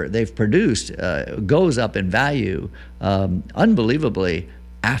 whatever they've produced, goes up in value unbelievably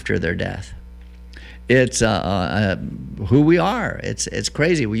after their death. It's who we are. It's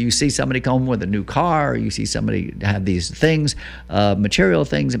crazy. When you see somebody come with a new car, you see somebody have these things, material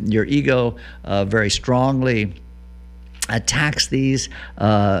things, your ego very strongly attacks these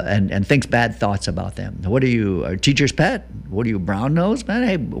and thinks bad thoughts about them. What are you, a teacher's pet? What are you, brown nose? Man,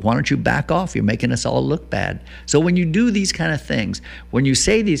 hey, why don't you back off? You're making us all look bad. So when you do these kind of things, when you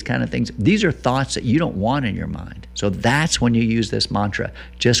say these kind of things, these are thoughts that you don't want in your mind. So that's when you use this mantra.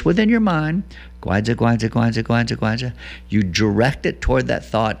 Just within your mind, Guaiza, Guaiza, Guaiza, Guaiza, Guaiza. You direct it toward that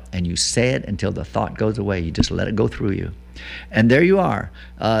thought and you say it until the thought goes away. You just let it go through you. And there you are.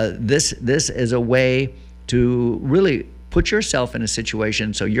 This is a way to really put yourself in a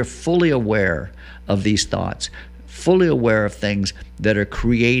situation so you're fully aware of these thoughts, fully aware of things that are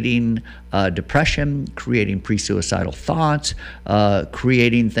creating depression, creating pre-suicidal thoughts,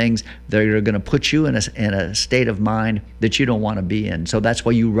 creating things that are going to put you in a state of mind that you don't want to be in. So that's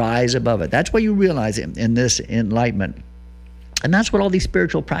why you rise above it. That's why you realize it in this enlightenment. And that's what all these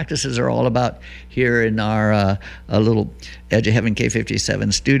spiritual practices are all about here in our little Edge of Heaven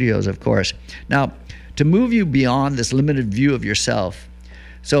K57 studios, of course. Now, to move you beyond this limited view of yourself,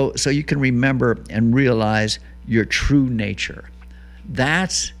 so you can remember and realize your true nature.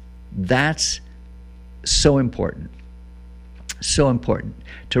 That's so important. So important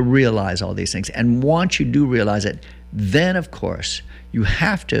to realize all these things. And once you do realize it, then, of course, you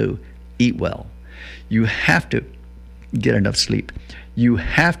have to eat well. You have to get enough sleep. You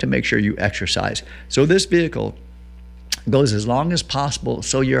have to make sure you exercise. So this vehicle goes as long as possible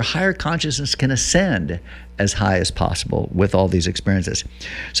so your higher consciousness can ascend as high as possible with all these experiences.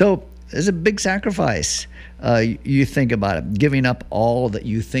 So it's a big sacrifice. You think about it, giving up all that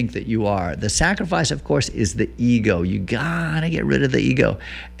you think that you are. The sacrifice, of course, is the ego. You gotta get rid of the ego.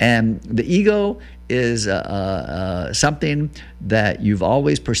 And the ego is something that you've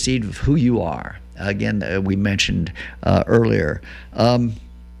always perceived of who you are. Again, we mentioned earlier.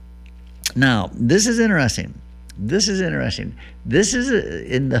 Now, this is interesting. This is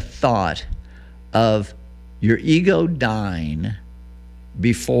in the thought of your ego dying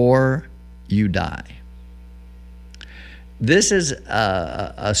before you die. This is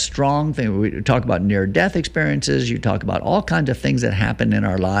a strong thing. We talk about near-death experiences. You talk about all kinds of things that happen in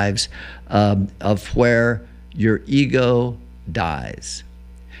our lives of where your ego dies.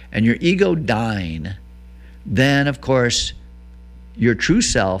 And your ego dying, then, of course, your true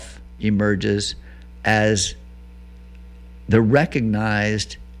self emerges as the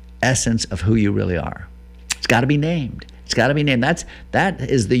recognized essence of who you really are. It's got to be named. It's got to be named. That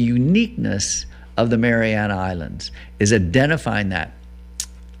is the uniqueness of the Mariana Islands, is identifying that.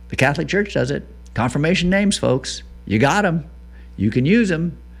 The Catholic Church does it. Confirmation names, folks. You got them. You can use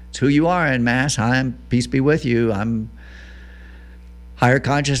them. It's who you are in Mass. I'm peace be with you. I'm higher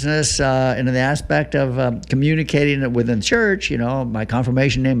consciousness in the aspect of communicating it within the church. You know, my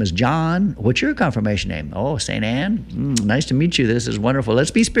confirmation name is John. What's your confirmation name? Oh, St. Anne. Nice to meet you. This is wonderful.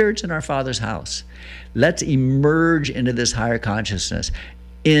 Let's be spirits in our Father's house. Let's emerge into this higher consciousness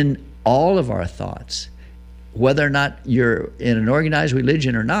in all of our thoughts. Whether or not you're in an organized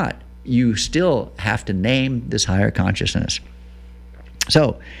religion or not, you still have to name this higher consciousness.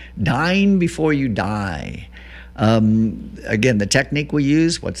 So, dying before you die. Again, the technique we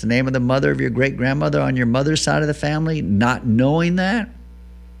use, what's the name of the mother of your great-grandmother on your mother's side of the family? Not knowing that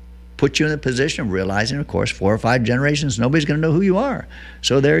put you in the position of realizing, of course, 4 or 5 generations, nobody's going to know who you are.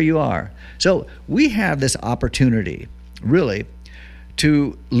 So there you are. So we have this opportunity, really,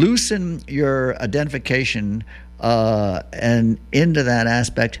 to loosen your identification and into that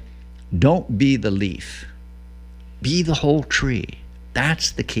aspect. Don't be the leaf. Be the whole tree.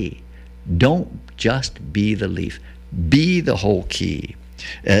 That's the key. Don't just be the leaf. Be the whole key.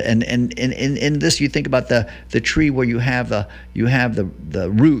 And in this, you think about the tree where you have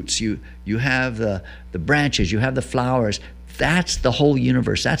the roots, you have the branches, you have the flowers. That's the whole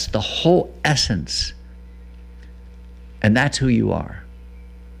universe. That's the whole essence. And that's who you are.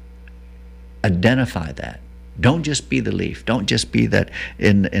 Identify that. Don't just be the leaf. Don't just be that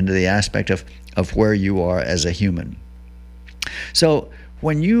into the aspect of where you are as a human. So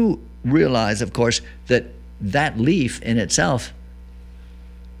when you realize, of course, that leaf in itself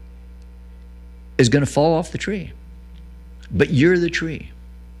is going to fall off the tree, but you're the tree.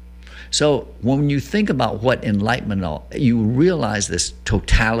 So when you think about what enlightenment is, you realize this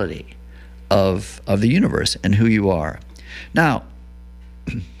totality of the universe and who you are. Now,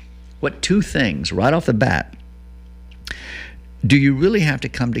 what 2 things right off the bat do you really have to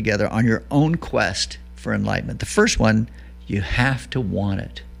come together on your own quest for enlightenment? The first one, you have to want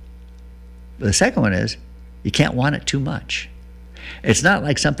it. The second one is, you can't want it too much. It's not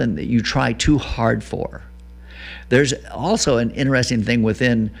like something that you try too hard for. There's also an interesting thing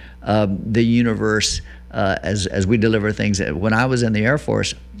within the universe as we deliver things. When I was in the Air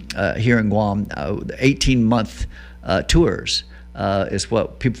Force here in Guam, 18-month tours is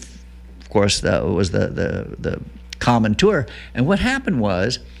what people, of course, was the common tour. And what happened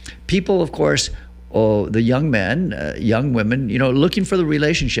was, people, of course, the young men, young women, looking for the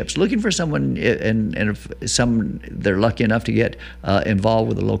relationships, looking for someone, and if they're lucky enough to get involved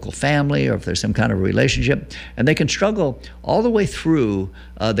with a local family, or if there's some kind of relationship, and they can struggle all the way through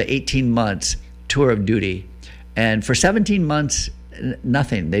the 18 months tour of duty, And for 17 months,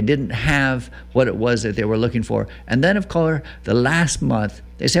 nothing. They didn't have what it was that they were looking for. And then, of course, the last month,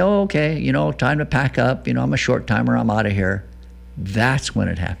 they say, oh, okay, you know, time to pack up. You know, I'm a short timer. I'm out of here. That's when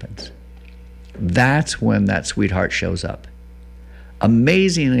it happens. That's when that sweetheart shows up.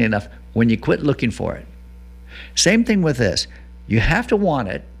 Amazingly enough, when you quit looking for it. Same thing with this. You have to want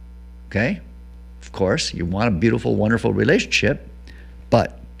it, okay? Of course, you want a beautiful, wonderful relationship,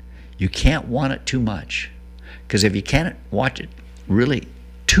 but you can't want it too much. Because if you can't watch it really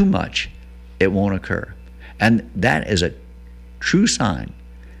too much, it won't occur. And that is a true sign.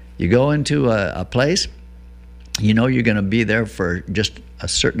 You go into a place, you know you're going to be there for just a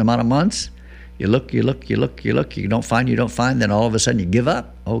certain amount of months. You look, you don't find, then all of a sudden you give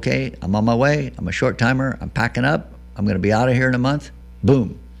up. Okay, I'm on my way. I'm a short timer. I'm packing up. I'm going to be out of here in a month.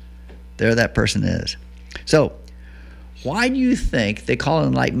 Boom. There that person is. So, why do you think they call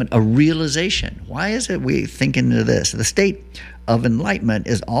enlightenment a realization? Why is it we think into this? The state of enlightenment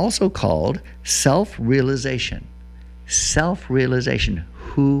is also called self-realization. Self-realization,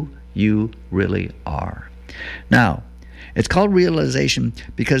 who you really are. Now, it's called realization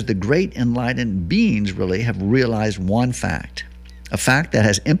because the great enlightened beings really have realized one fact, a fact that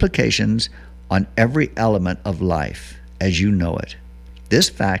has implications on every element of life as you know it. This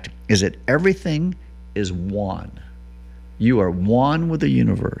fact is that everything is one. You are one with the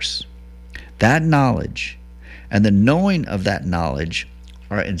universe. That knowledge and the knowing of that knowledge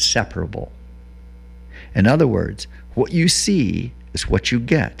are inseparable. In other words, what you see is what you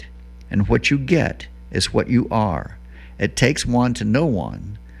get, and what you get is what you are. It takes one to know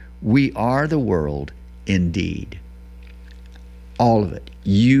one. We are the world indeed. All of it.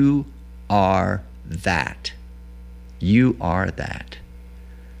 You are that. You are that.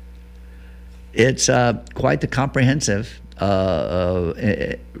 It's quite the comprehensive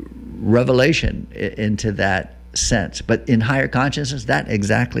revelation into that sense. But in higher consciousness, that's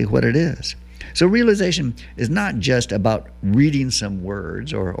exactly what it is. So realization is not just about reading some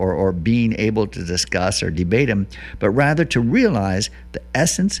words or being able to discuss or debate them, but rather to realize the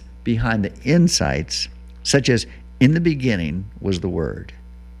essence behind the insights, such as in the beginning was the Word.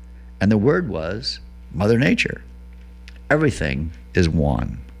 And the Word was Mother Nature. Everything is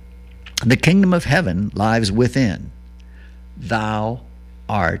one. The kingdom of heaven lies within. Thou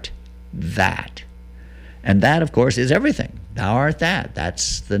art that. And that, of course, is everything. Thou art that.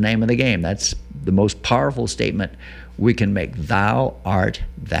 That's the name of the game. That's the most powerful statement we can make. Thou art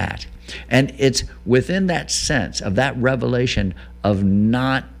that. And it's within that sense of that revelation of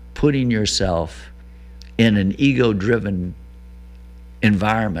not putting yourself in an ego-driven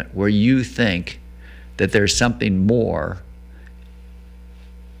environment where you think that there's something more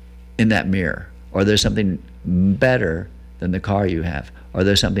in that mirror, or there's something better than the car you have, or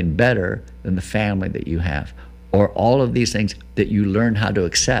there's something better than the family that you have, or all of these things that you learn how to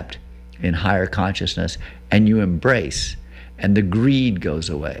accept in higher consciousness and you embrace, and the greed goes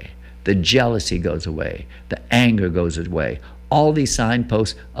away, the jealousy goes away, the anger goes away. All these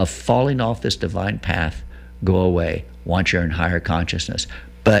signposts of falling off this divine path go away once you're in higher consciousness.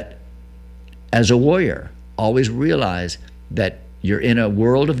 But as a warrior, always realize that you're in a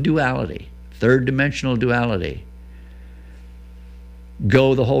world of duality, third dimensional duality.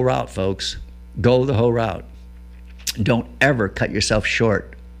 Go the whole route, folks. Go the whole route. Don't ever cut yourself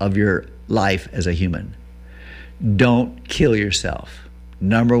short of your life as a human. Don't kill yourself.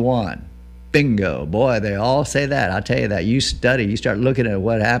 Number one. Bingo. Boy, they all say that. I'll tell you that. You study, you start looking at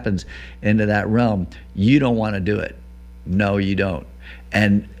what happens into that realm. You don't want to do it. No, you don't.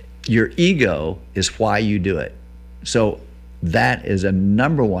 And your ego is why you do it. So that is a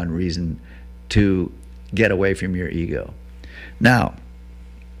number one reason to get away from your ego. Now,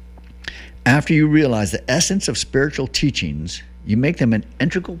 after you realize the essence of spiritual teachings, you make them an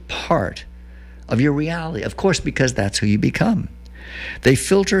integral part of your reality. Of course, because that's who you become. They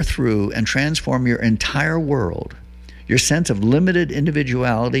filter through and transform your entire world. Your sense of limited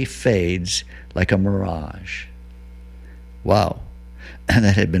individuality fades like a mirage. Wow. And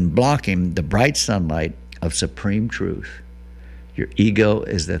that had been blocking the bright sunlight of supreme truth. Your ego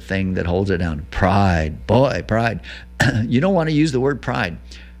is the thing that holds it down. Pride. Boy, pride. You don't want to use the word pride.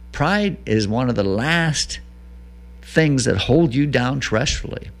 Pride is one of the last things that hold you down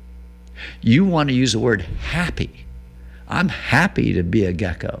terrestrially. You want to use the word happy. I'm happy to be a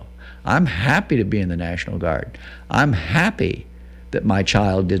gecko. I'm happy to be in the National Guard. I'm happy that my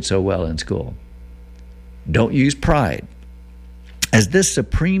child did so well in school. Don't use pride. As this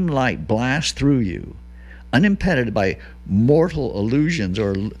supreme light blasts through you, unimpeded by mortal illusions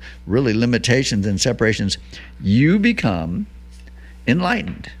or really limitations and separations, you become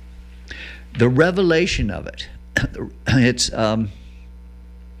enlightened. The revelation of it,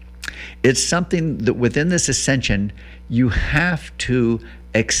 it's something that within this ascension, you have to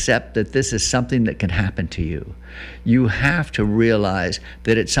accept that this is something that can happen to you. You have to realize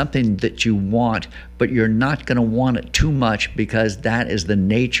that it's something that you want, but you're not going to want it too much, because that is the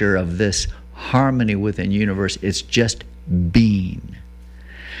nature of this harmony within universe. It's just being.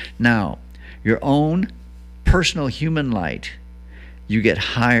 Now, your own personal human light, you get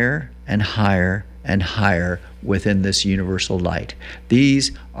higher and higher and higher within this universal light.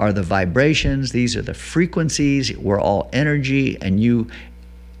 These are the vibrations, these are the frequencies. We're all energy, and you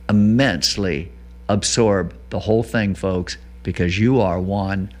immensely absorb the whole thing, folks, because you are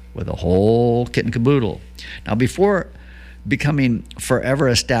one with a whole kit and caboodle. Now, before becoming forever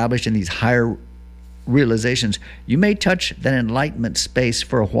established in these higher realizations, you may touch that enlightenment space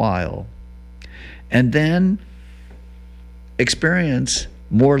for a while, and then experience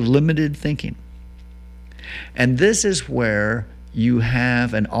more limited thinking. And this is where you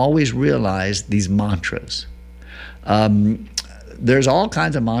have and always realize these mantras. There's all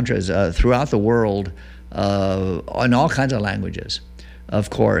kinds of mantras throughout the world in all kinds of languages. Of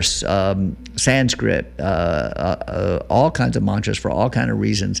course, Sanskrit, all kinds of mantras for all kinds of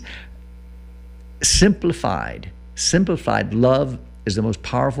reasons. Simplified love is the most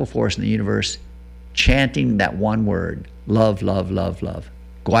powerful force in the universe. Chanting that one word, love, love, love, love.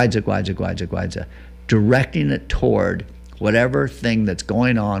 Gwaidza, gwaidza, gwaidza, gwaidza. Directing it toward whatever thing that's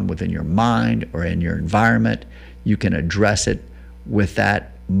going on within your mind or in your environment. You can address it with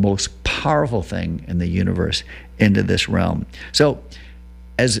that most powerful thing in the universe into this realm. So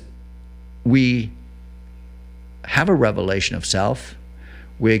as we have a revelation of self,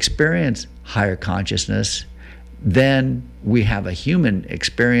 we experience higher consciousness, then we have a human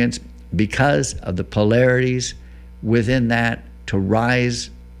experience because of the polarities within that to rise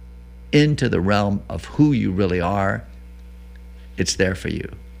into the realm of who you really are. It's there for you.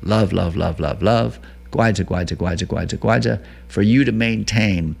 Love, love, love, love, love. Gwaidza, gwaidza, gwaidza, gwaidza, gwaidza, for you to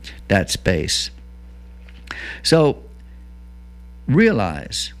maintain that space. So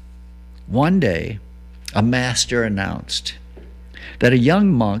realize one day a master announced that a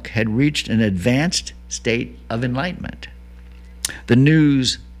young monk had reached an advanced state of enlightenment. The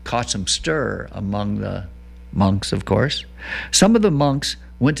news caught some stir among the monks, of course. Some of the monks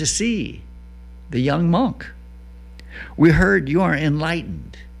went to see the young monk. "We heard you are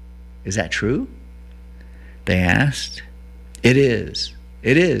enlightened. Is that true?" they asked. It is,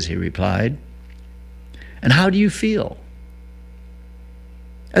 he replied. "And how do you feel?"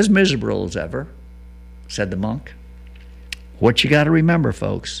 "As miserable as ever," said the monk. What you got to remember,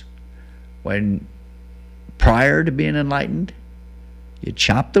 folks, when prior to being enlightened, you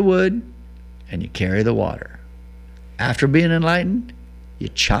chop the wood and you carry the water. After being enlightened, you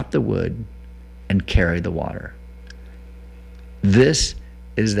chop the wood and carry the water. This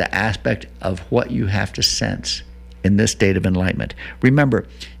is the aspect of what you have to sense in this state of enlightenment. Remember,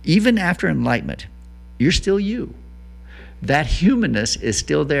 even after enlightenment, you're still you. That humanness is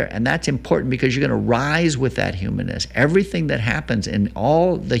still there, and that's important because you're going to rise with that humanness. Everything that happens in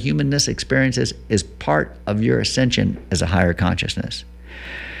all the humanness experiences is part of your ascension as a higher consciousness.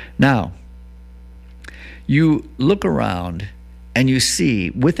 Now, you look around and you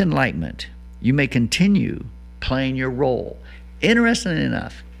see, with enlightenment, you may continue playing your role. Interestingly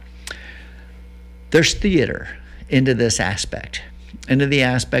enough, there's theater into this aspect, into the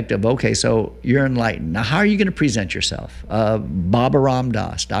aspect of, okay, so you're enlightened. Now, how are you going to present yourself? Baba Ram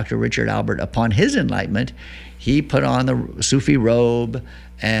Das, Dr. Richard Albert, upon his enlightenment, he put on the Sufi robe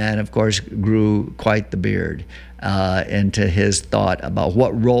and, of course, grew quite the beard into his thought about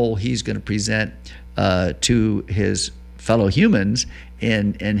what role he's going to present to his fellow humans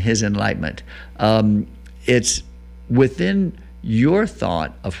in his enlightenment. It's within your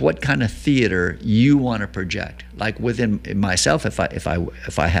thought of what kind of theater you want to project. Like within myself, if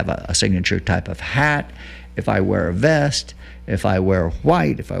I have a signature type of hat, if I wear a vest, if I wear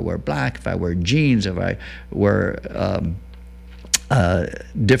white, if I wear black, if I wear jeans, if I wear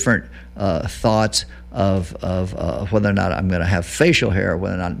different thoughts of whether or not I'm going to have facial hair,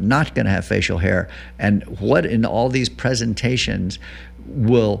 whether or not I'm not going to have facial hair, and what in all these presentations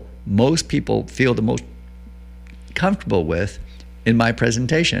will most people feel the most comfortable with in my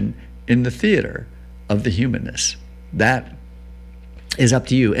presentation in the theater of the humanness. That is up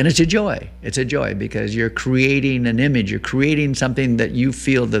to you, and it's a joy. It's a joy because you're creating an image. You're creating something that you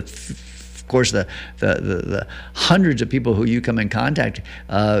feel that, of course, the hundreds of people who you come in contact,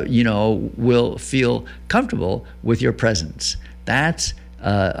 will feel comfortable with your presence. That's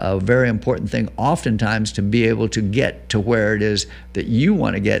a very important thing oftentimes to be able to get to where it is that you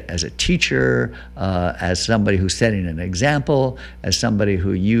want to get as a teacher, as somebody who's setting an example, as somebody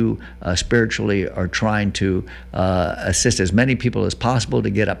who you spiritually are trying to assist as many people as possible to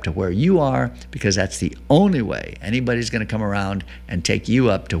get up to where you are, because that's the only way anybody's going to come around and take you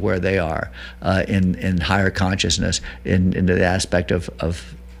up to where they are in higher consciousness, into the aspect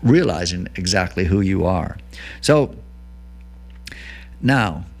of realizing exactly who you are. So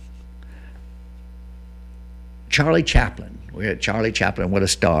now, Charlie Chaplin, we had Charlie Chaplin, what a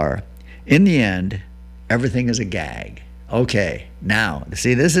star. In the end, everything is a gag. Okay, now,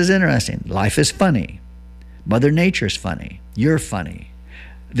 see, this is interesting. Life is funny. Mother Nature's funny. You're funny.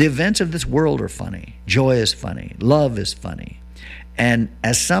 The events of this world are funny. Joy is funny. Love is funny. And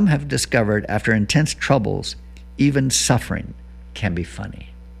as some have discovered, after intense troubles, even suffering can be funny.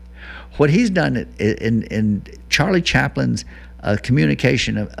 What he's done in Charlie Chaplin's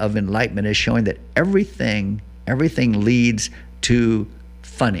communication of enlightenment is showing that everything leads to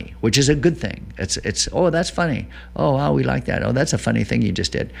funny, which is a good thing. It's oh, that's funny. Oh, wow, we like that. Oh, that's a funny thing you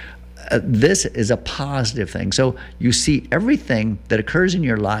just did. This is a positive thing. So you see, everything that occurs in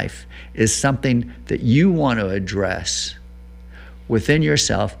your life is something that you want to address within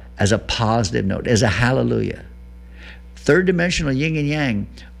yourself as a positive note, as a hallelujah. Third dimensional yin and yang,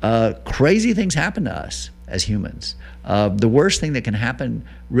 crazy things happen to us as humans. The worst thing that can happen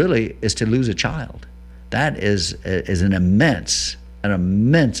really is to lose a child. That is an immense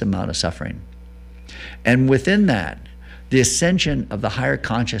amount of suffering. And within that, the ascension of the higher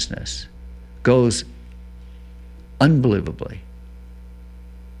consciousness goes unbelievably.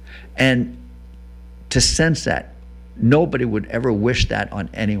 And to sense that, nobody would ever wish that on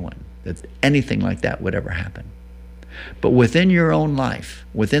anyone, that anything like that would ever happen. But within your own life,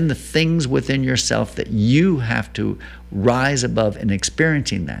 within the things within yourself that you have to rise above, and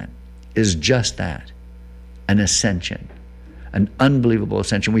experiencing that is just that, an ascension, an unbelievable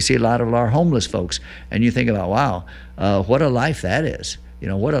ascension. We see a lot of our homeless folks, and you think about, wow, what a life that is. You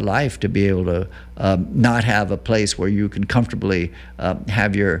know, what a life to be able to not have a place where you can comfortably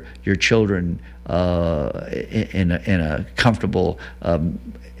have your children in a comfortable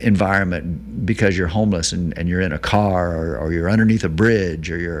environment because you're homeless and you're in a car, or you're underneath a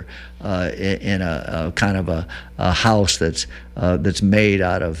bridge, or you're in a kind of a house that's made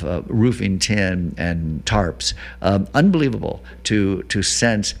out of roofing tin and tarps. Unbelievable to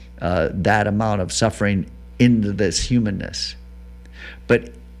sense that amount of suffering into this humanness.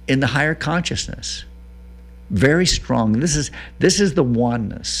 But in the higher consciousness, very strong. This is the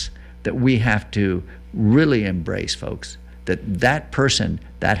oneness that we have to really embrace, folks. That person,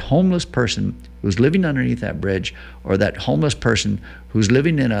 that homeless person who's living underneath that bridge, or that homeless person who's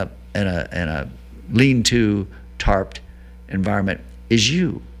living in a lean-to tarped environment, is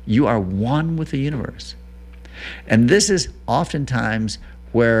you. You are one with the universe. And this is oftentimes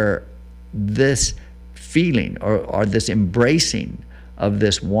where this feeling or this embracing of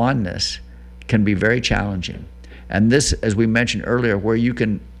this oneness can be very challenging. And this, as we mentioned earlier, where you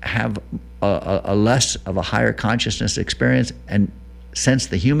can have a less of a higher consciousness experience and sense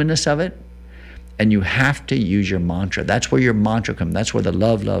the humanness of it, and you have to use your mantra. That's where your mantra comes. That's where the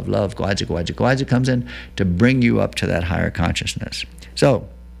love, love, love, Gwaja, Gwaja, Gwaja comes in to bring you up to that higher consciousness. So,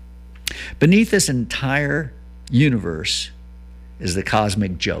 beneath this entire universe is the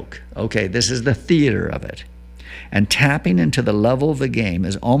cosmic joke. Okay, this is the theater of it. And tapping into the level of the game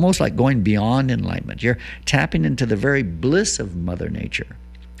is almost like going beyond enlightenment. You're tapping into the very bliss of Mother Nature,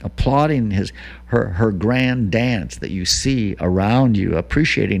 applauding her grand dance that you see around you,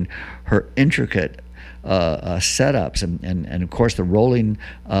 appreciating her intricate setups, and of course the rolling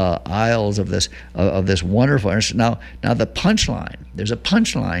aisles of this wonderful. Now the punchline. There's a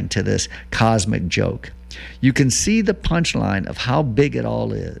punchline to this cosmic joke. You can see the punchline of how big it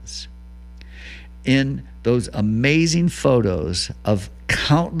all is in those amazing photos of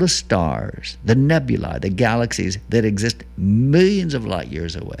countless stars, the nebulae, the galaxies that exist millions of light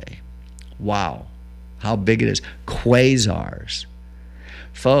years away. Wow, how big it is. Quasars.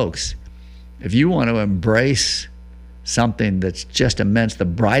 Folks, if you want to embrace something that's just immense, the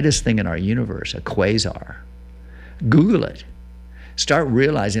brightest thing in our universe, a quasar, Google it. Start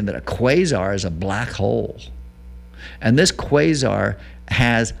realizing that a quasar is a black hole. And this quasar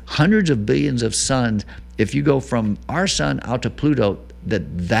has hundreds of billions of suns. If you go from our sun out to Pluto,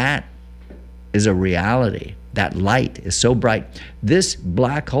 that is a reality. That light is so bright. This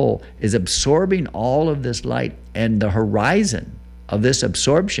black hole is absorbing all of this light, and the horizon of this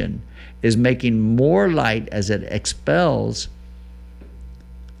absorption is making more light as it expels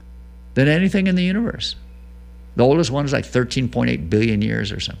than anything in the universe. The oldest one is like 13.8 billion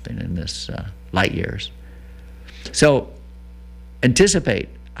years or something in this light years. So anticipate,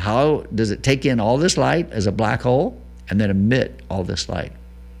 how does it take in all this light as a black hole and then emit all this light?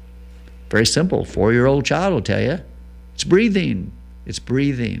 Very simple. 4-year-old child will tell you. It's breathing. It's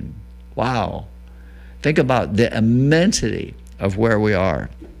breathing. Wow. Think about the immensity of where we are.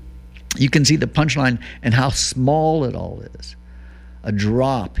 You can see the punchline and how small it all is. A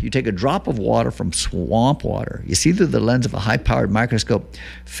drop. You take a drop of water from swamp water. You see through the lens of a high-powered microscope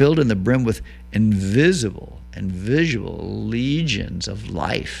filled in the brim with invisible and visual legions of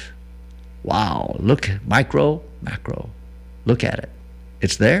life. Wow. Look, micro, macro. Look at it.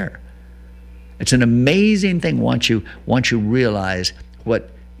 It's there. It's an amazing thing once you realize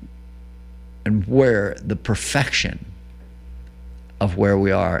what and where the perfection of where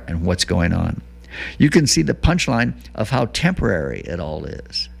we are and what's going on. You can see the punchline of how temporary it all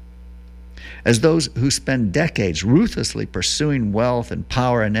is. As those who spend decades ruthlessly pursuing wealth and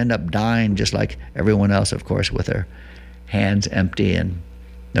power and end up dying just like everyone else, of course, with their hands empty and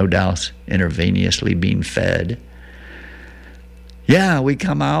no doubt intravenously being fed. Yeah, we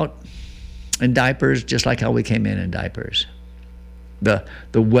come out in diapers just like how we came in diapers. The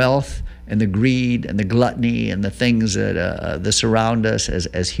wealth and the greed and the gluttony and the things that surround us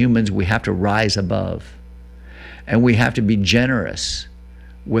as humans, we have to rise above. And we have to be generous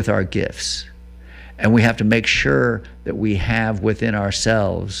with our gifts. And we have to make sure that we have within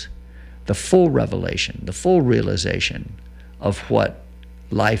ourselves the full revelation, the full realization of what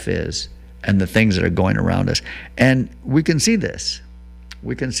life is and the things that are going around us. And we can see this.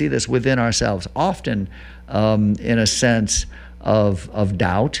 We can see this within ourselves, often in a sense of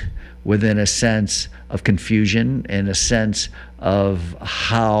doubt, within a sense of confusion, in a sense of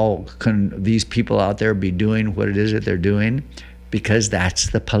how can these people out there be doing what it is that they're doing, because that's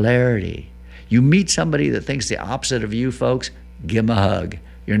the polarity. You meet somebody that thinks the opposite of you, folks, give them a hug.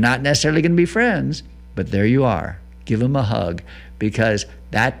 You're not necessarily going to be friends, but there you are. Give them a hug, because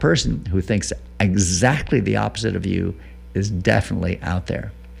that person who thinks exactly the opposite of you is definitely out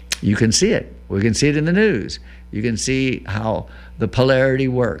there. You can see it. We can see it in the news. You can see how the polarity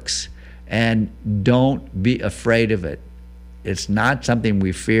works. And don't be afraid of it. It's not something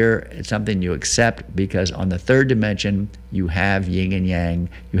we fear. It's something you accept, because on the third dimension, you have yin and yang.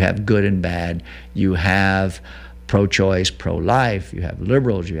 You have good and bad. You have pro-choice, pro-life. You have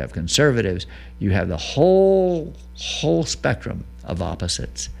liberals. You have conservatives. You have the whole spectrum of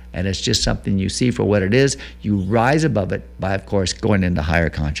opposites. And it's just something you see for what it is. You rise above it by, of course, going into higher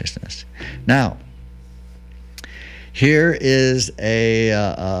consciousness. Now, here is a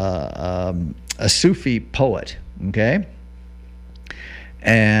Sufi poet, okay?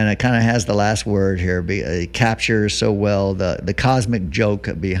 And it kind of has the last word here. It captures so well the cosmic joke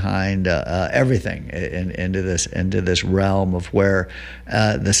behind everything into this realm of where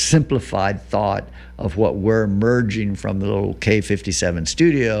the simplified thought of what we're merging from the little K57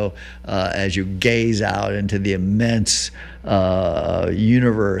 studio as you gaze out into the immense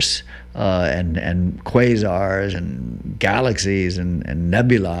universe and quasars and galaxies and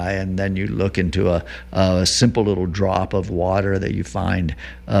nebulae, and then you look into a simple little drop of water that you find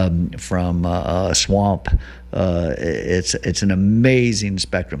from a swamp. It's an amazing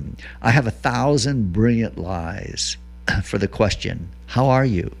spectrum. I have 1,000 brilliant lies for the question, how are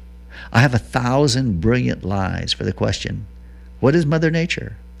you? I have 1,000 brilliant lies for the question, what is Mother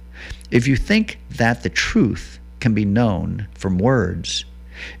Nature? If you think that the truth can be known from words,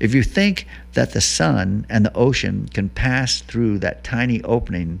 if you think that the sun and the ocean can pass through that tiny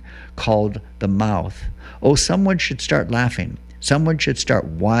opening called the mouth, oh, someone should start laughing. Someone should start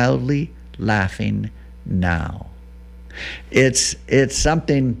wildly laughing now. It's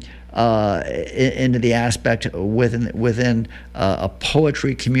something into the aspect within a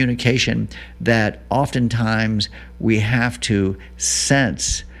poetry communication that oftentimes we have to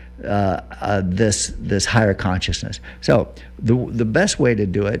sense this higher consciousness. So the best way to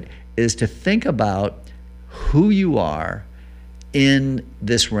do it is to think about who you are in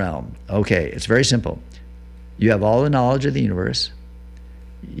this realm. Okay, it's very simple. You have all the knowledge of the universe.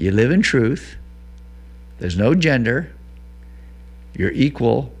 You live in truth. There's no gender. You're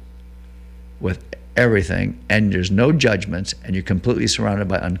equal with everything, and there's no judgments, and you're completely surrounded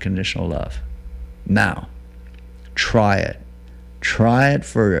by unconditional love. Now, try it. Try it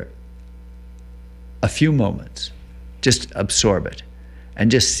for a few moments. Just absorb it and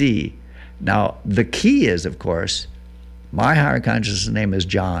just see. Now, the key is, of course, my higher consciousness name is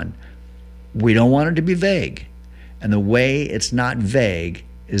John. We don't want it to be vague. And the way it's not vague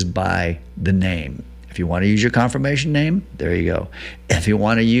is by the name. If you want to use your confirmation name, there you go. If you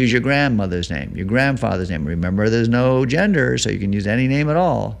want to use your grandmother's name, your grandfather's name, remember there's no gender, so you can use any name at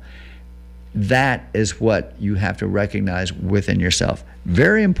all. That is what you have to recognize within yourself.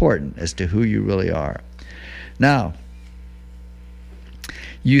 Very important as to who you really are. Now,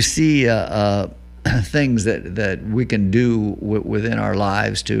 you see things that we can do within our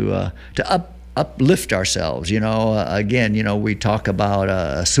lives to uplift ourselves. Again, we talk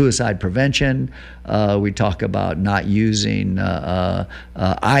about suicide prevention. We talk about not using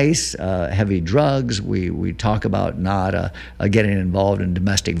ice, heavy drugs. We talk about not getting involved in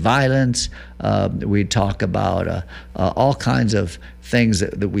domestic violence. We talk about all kinds of things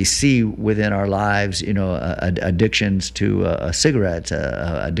that we see within our lives, addictions to cigarettes,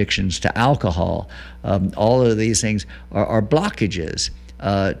 addictions to alcohol. All of these things are blockages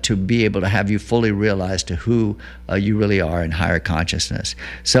to be able to have you fully realize to who you really are in higher consciousness.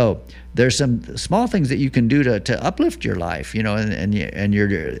 So there's some small things that you can do to uplift your life, and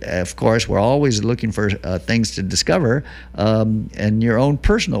you're, of course, we're always looking for things to discover and your own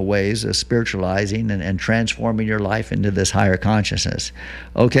personal ways of spiritualizing and transforming your life into this higher consciousness.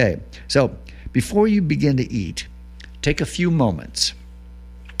 Okay, so before you begin to eat, take a few moments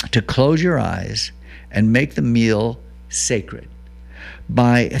to close your eyes and make the meal sacred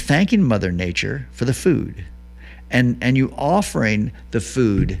by thanking Mother Nature for the food, and you offering the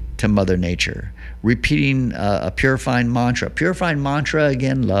food to Mother Nature, repeating a purifying mantra. Purifying mantra,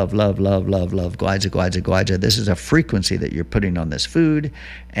 again, love, love, love, love, love, Gwaja, Gwaja, Gwaja. This is a frequency that you're putting on this food,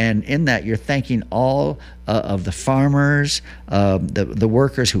 and in that you're thanking all of the farmers, the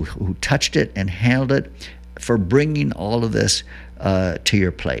workers who touched it and handled it, for bringing all of this to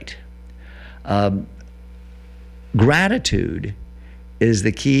your plate. Gratitude is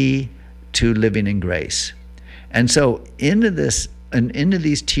the key to living in grace. And so into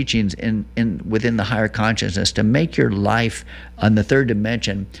these teachings within the higher consciousness, to make your life on the third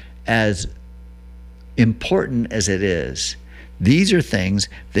dimension as important as it is, these are things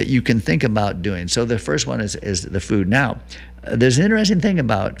that you can think about doing. So the first one is the food. Now, there's an interesting thing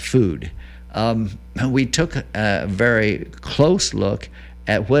about food. We took a very close look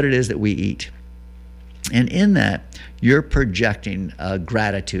at what it is that we eat. And in that, you're projecting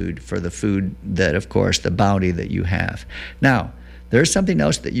gratitude for the food that, of course, the bounty that you have. Now, there's something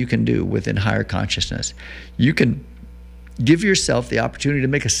else that you can do within higher consciousness. You can give yourself the opportunity to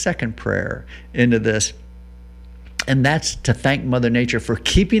make a second prayer into this, and that's to thank Mother Nature for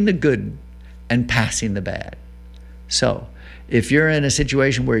keeping the good and passing the bad. So, if you're in a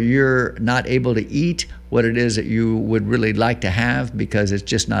situation where you're not able to eat what it is that you would really like to have because it's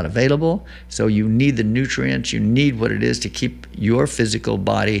just not available, so you need the nutrients, you need what it is to keep your physical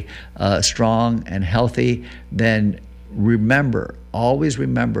body strong and healthy, then always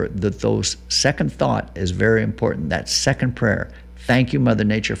remember that those second thought is very important, that second prayer. Thank you, Mother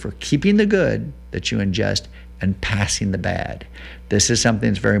Nature, for keeping the good that you ingest and passing the bad. This is something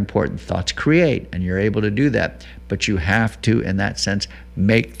that's very important. Thoughts create, and you're able to do that, but you have to, in that sense,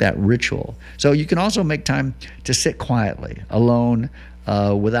 make that ritual. So you can also make time to sit quietly, alone,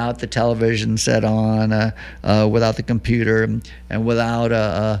 without the television set on, without the computer, and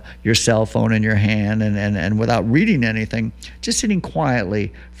without your cell phone in your hand, and without reading anything, just sitting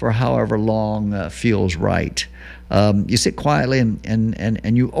quietly for however long feels right. You sit quietly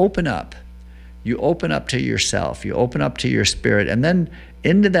and you open up. You open up to yourself, you open up to your spirit, and then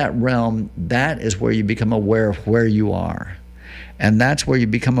into that realm, that is where you become aware of where you are. And that's where you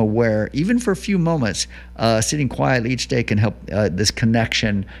become aware, even for a few moments, sitting quietly each day can help this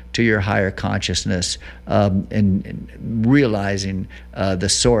connection to your higher consciousness, and realizing the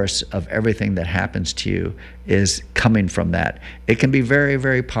source of everything that happens to you is coming from that. It can be very,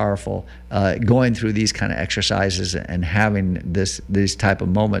 very powerful going through these kind of exercises and having these type of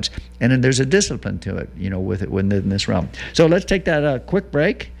moments. And then there's a discipline to it, with it within this realm. So let's take that quick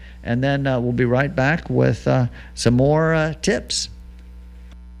break. And then we'll be right back with some more tips.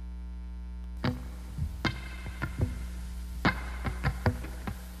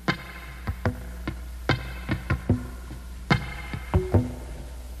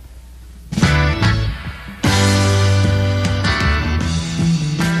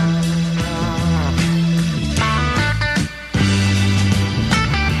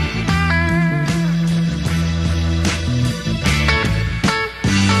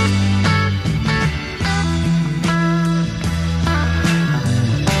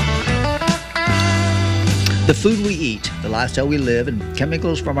 The food we eat, the lifestyle we live, and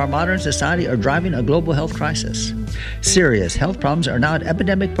chemicals from our modern society are driving a global health crisis. Serious health problems are now at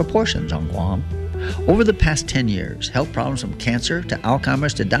epidemic proportions on Guam. Over the past 10 years, health problems from cancer to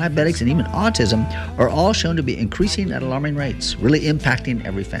Alzheimer's to diabetics and even autism are all shown to be increasing at alarming rates, really impacting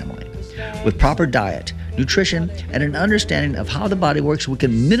every family. With proper diet, nutrition, and an understanding of how the body works, we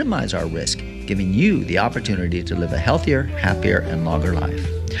can minimize our risk, giving you the opportunity to live a healthier, happier, and longer life.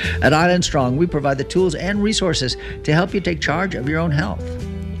 At Island Strong, we provide the tools and resources to help you take charge of your own health.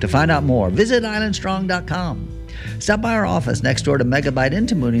 To find out more, visit islandstrong.com. Stop by our office next door to Megabyte in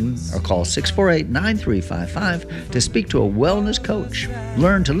Tamuning or call 648-9355 to speak to a wellness coach.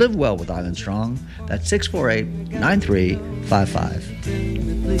 Learn to live well with Island Strong. That's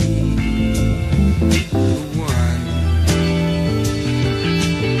 648-9355.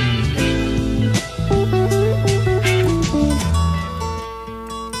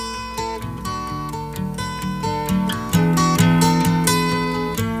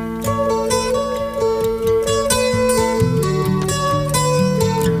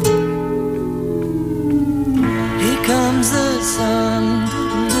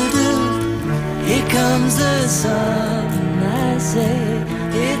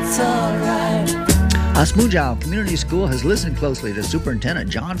 Osmujao Community School has listened closely to Superintendent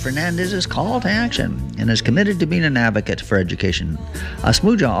John Fernandez's call to action and is committed to being an advocate for education.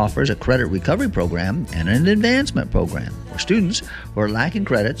 Osmujao offers a credit recovery program and an advancement program where students who are lacking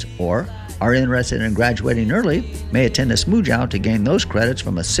credits or are interested in graduating early may attend Osmujao to gain those credits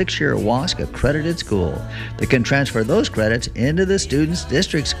from a 6-year WASC accredited school. They can transfer those credits into the student's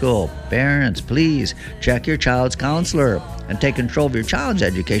district school. Parents, please check your child's counselor and take control of your child's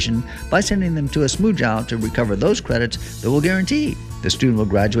education by sending them to Osmujao to recover those credits that will guarantee the student will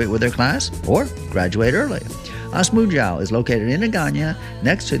graduate with their class or graduate early. Osmujao is located in Agana,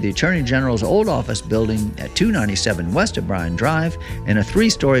 next to the Attorney General's old office building at 297 West O'Brien Drive in a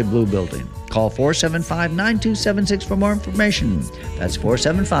 3-story blue building. Call 475-9276 for more information. That's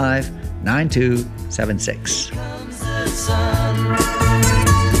 475-9276.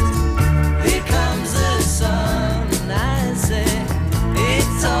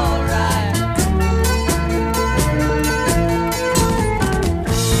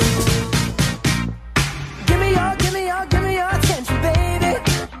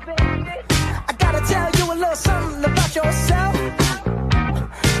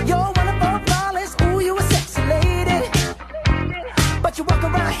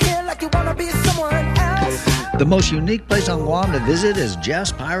 The most unique place on Guam to visit is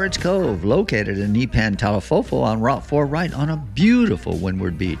Jeff's Pirates Cove, located in Ipan, Talafofo on Route 4 right on a beautiful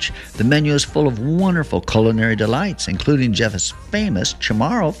windward beach. The menu is full of wonderful culinary delights, including Jeff's famous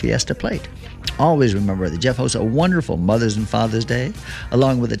Chamorro Fiesta plate. Always remember that Jeff hosts a wonderful Mother's and Father's Day,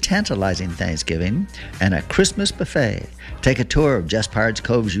 along with a tantalizing Thanksgiving and a Christmas buffet. Take a tour of Jeff's Pirates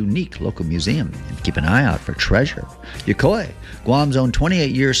Cove's unique local museum and keep an eye out for treasure. Yokoi, Guam's own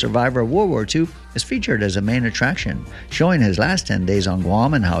 28-year survivor of World War II, is featured as a main attraction, showing his last 10 days on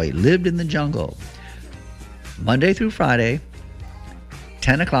Guam and how he lived in the jungle. Monday through Friday,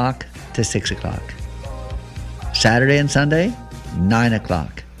 10 o'clock to 6 o'clock. Saturday and Sunday, 9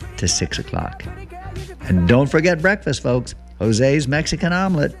 o'clock to 6 o'clock. And don't forget breakfast, folks. Jose's Mexican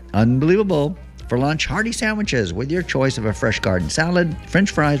omelet, unbelievable. For lunch, hearty sandwiches with your choice of a fresh garden salad,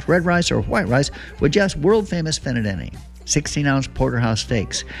 French fries, red rice, or white rice with just world-famous Finadeni. 16-ounce porterhouse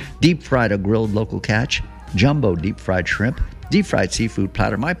steaks, deep-fried or grilled local catch, jumbo deep-fried shrimp, deep-fried seafood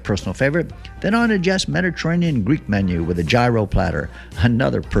platter, my personal favorite. Then on to Jeff's Mediterranean Greek menu with a gyro platter,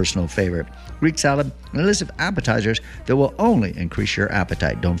 another personal favorite. Greek salad, and a list of appetizers that will only increase your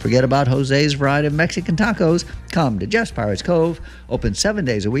appetite. Don't forget about Jose's variety of Mexican tacos. Come to Jeff's Pirates Cove, open 7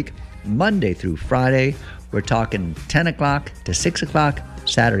 days a week, Monday through Friday. We're talking 10 o'clock to 6 o'clock,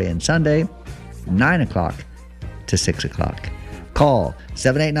 Saturday and Sunday, 9 o'clock to 6 o'clock. Call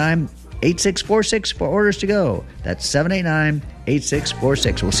 789-8646 for orders to go. That's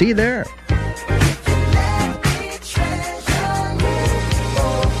 789-8646. We'll see you there.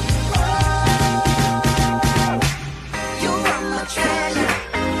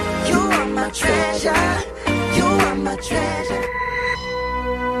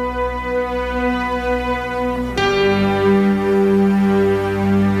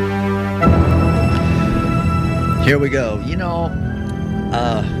 Here we go. You know,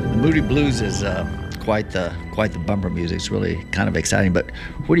 Moody Blues is quite the bumper music. It's really kind of exciting. But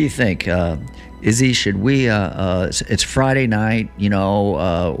what do you think, Izzy? Should we? It's Friday night. You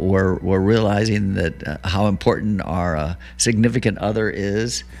know, we're realizing that how important our significant other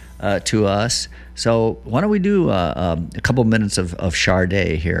is to us. So why don't we do a couple minutes of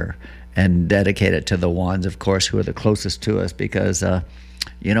Sade here and dedicate it to the ones, of course, who are the closest to us, because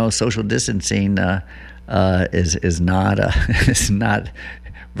you know, social distancing. Is not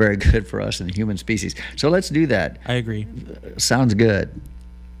very good for us in the human species. So let's do that. I agree. Sounds good.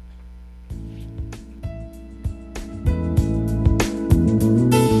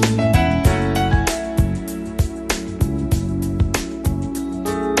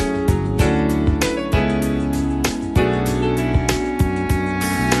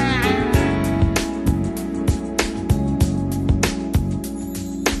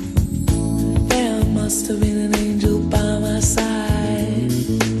 There must have been an angel by my side.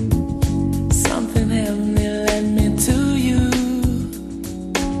 Something heavenly led me to you.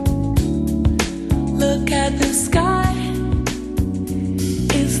 Look at the sky.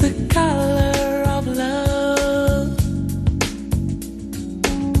 It's the color of love.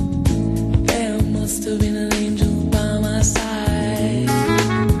 There must have been an angel by my side.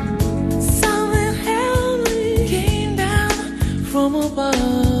 Something heavenly came down from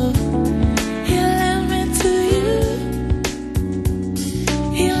above. He led me to you.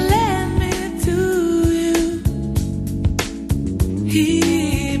 He led me to you.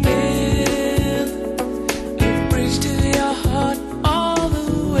 He built a bridge to your heart all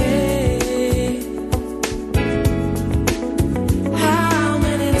the way. How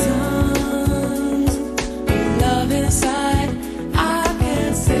many tons of love inside I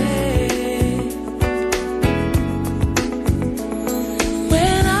can say.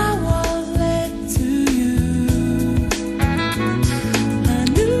 When I was led to you, I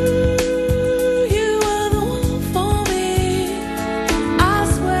knew you were the one for me. I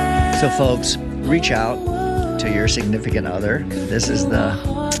swear. So, folks, reach out to your significant other. This is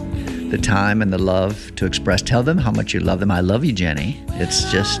the time and the love to express. Tell them how much you love them. I love you, Jenny.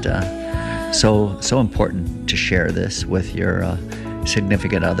 It's just so important to share this with your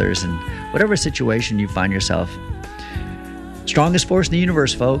significant others and whatever situation you find yourself. Strongest force in the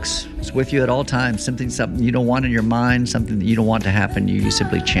universe, folks. It's with you at all times. Something you don't want in your mind, something that you don't want to happen. You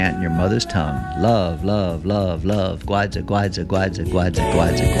simply chant in your mother's tongue. Love, love, love, love. Gwadza, gwadza, gwadza, gwadza,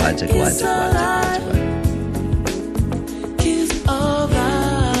 gwadza, gwadza, gwadza, gwadza, gwadza.